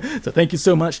amazing. So thank you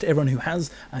so much to everyone who has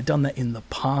done that in the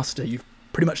past. You've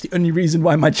pretty much the only reason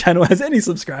why my channel has any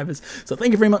subscribers. So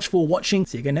thank you very much for watching.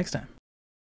 See you again next time.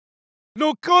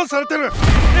 ロックオンされてる。エン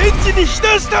ジンに避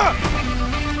難した。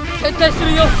撤退す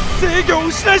るよ。制御を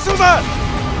失いそうだ。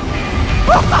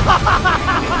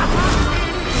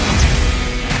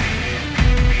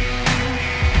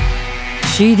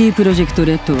CD プロジェクト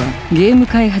レッドはゲーム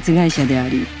開発会社であ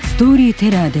りストーリー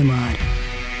テラーでもあ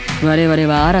る。我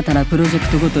々は新たなプロジェク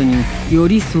トごとによ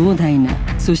り壮大な、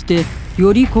そして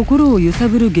より心を揺さ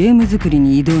ぶるゲーム作り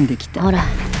に挑んできた。ほら、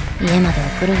家まで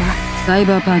送るわ。サイ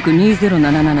バーパンク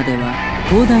2077では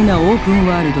広大なオープン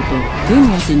ワールドと手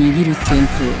に汗握る戦闘、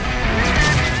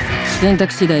選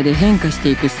択次第で変化し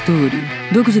ていくストーリ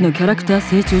ー、独自のキャラクター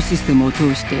成長システムを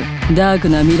通してダーク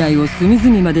な未来を隅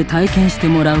々まで体験して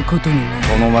もらうことになる。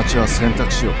この街は選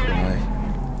択肢をくれな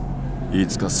い。い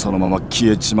つかそのまま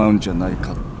消えちまうんじゃない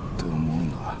かって思うん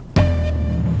だ。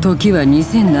時は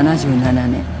2077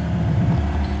年、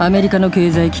アメリカの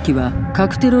経済危機は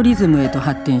核テロリズムへと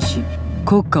発展し、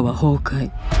国家は崩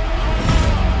壊。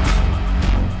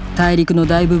大陸の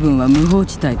大部分は無法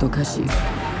地帯と化し、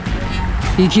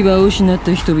行き場を失っ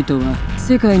た人々は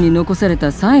世界に残され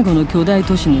た最後の巨大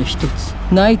都市の一つ、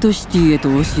ナイトシティへと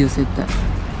押し寄せた。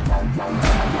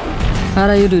あ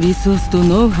らゆるリソースと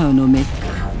ノウハウのメッ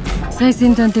カ、最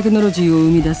先端テクノロジーを生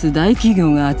み出す大企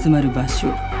業が集まる場所。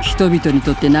人々に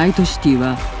とってナイトシティ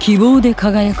は希望で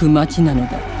輝く街なの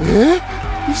だ。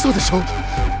嘘でしょ。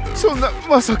そんな、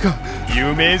まさか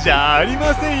夢じゃあり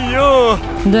ませんよ。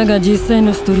だが実際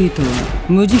のストリートは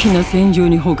無慈悲な戦場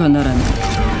に他ならない。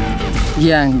ギ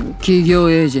ャング、企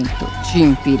業エージェント、チ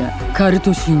ンピラ、カル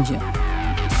ト信者、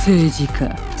政治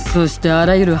家、そしてあ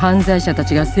らゆる犯罪者た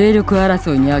ちが勢力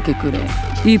争いに明け暮れ、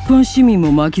一般市民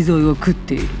も巻き添えを食っ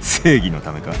ている。正義の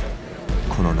ためか、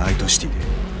このナイトシティで。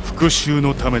復讐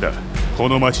のためだ。こ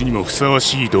の街にもふさわ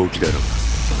しい動機だろう。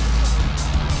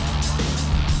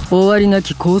終わりな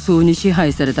き構想に支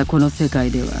配されたこの世界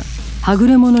でははぐ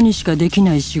れ者にしかでき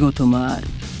ない仕事もある。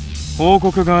報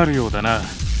告があるようだな。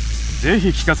ぜひ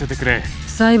聞かせてくれ。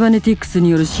サイバネティクスに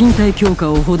よる身体強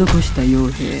化を施した傭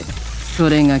兵、そ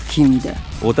れが君だ。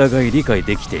お互い理解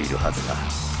できているはずだ。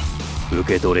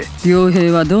受け取れ。傭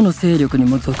兵はどの勢力に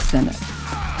も属さない。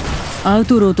アウ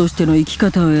トローとしての生き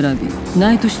方を選び、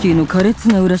ナイトシティの苛烈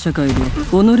な裏社会で己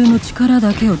の力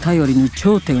だけを頼りに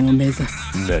頂点を目指す。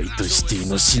ナイトシティ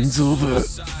の心臓部。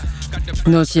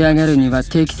のし上がるには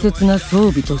適切な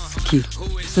装備とスキル、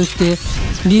そして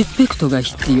リスペクトが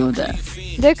必要だ。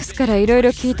デクスからいろいろ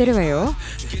聞いてるわよ。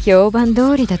評判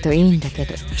通りだといいんだけ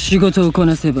ど。仕事をこ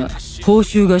なせば報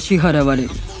酬が支払われる。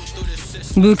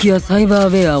武器やサイバー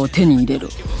ウェアを手に入れろ。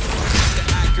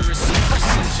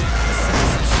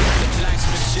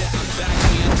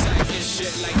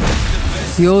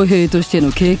傭兵として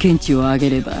の経験値を上げ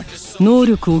れば能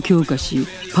力を強化し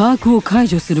パークを解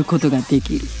除することがで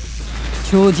きる。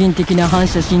超人的な反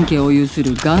射神経を有す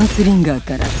るガンスリンガー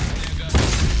から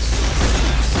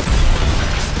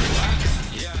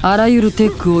あらゆるテ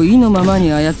ックを意のまま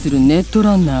に操るネット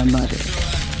ランナーまで、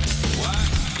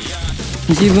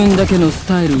自分だけのス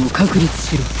タイルを確立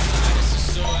しろ。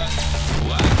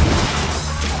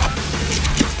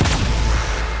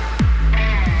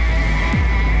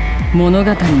物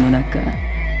語の中、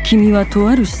君はと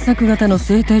ある試作型の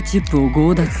生体チップを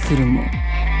強奪するも、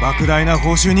莫大な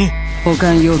報酬に保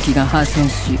管容器が破損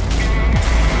し、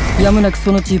やむなく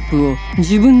そのチップを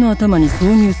自分の頭に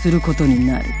挿入することに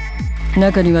なる。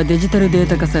中にはデジタルデー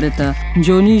タ化された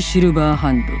ジョニー・シルバー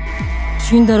ハンド、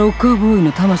死んだロッカーボーイ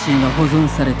の魂が保存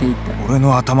されていた。俺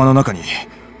の頭の中に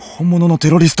本物のテ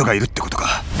ロリストがいるってこと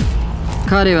か。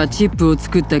彼はチップを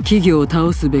作った企業を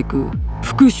倒すべく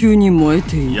復讐に燃え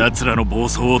ている。奴らの暴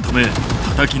走を止め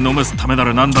叩きのめすためな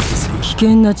ら何だってする。危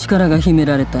険な力が秘め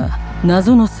られた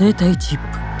謎の生体チッ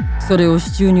プ、それを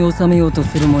手中に収めようと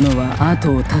する者は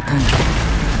後を絶たない。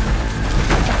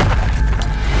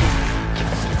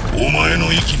お前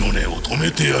の息の根を止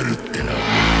めてやるってな。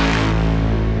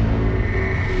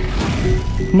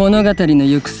物語の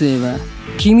行く末は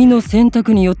君の選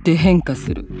択によって変化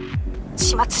する。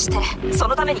始末してそ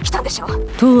のために来たんでしょ。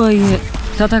とはいえ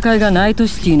戦いがナイト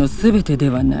シティの全てで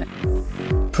はない。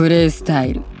プレイスタ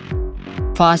イル、フ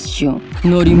ァッション、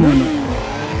乗り物、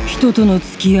人との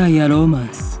付き合いやロマン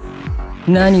ス、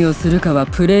何をするかは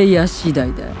プレイヤー次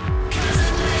第だ。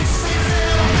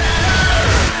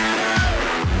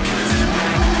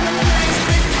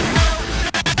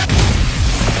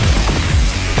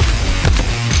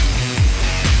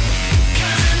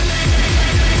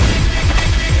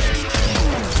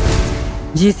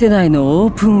次世代のオ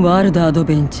ープンワールドアド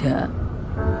ベンチャー、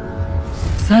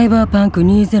サイバーパンク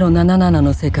2077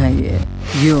の世界へ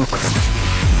ようこそ。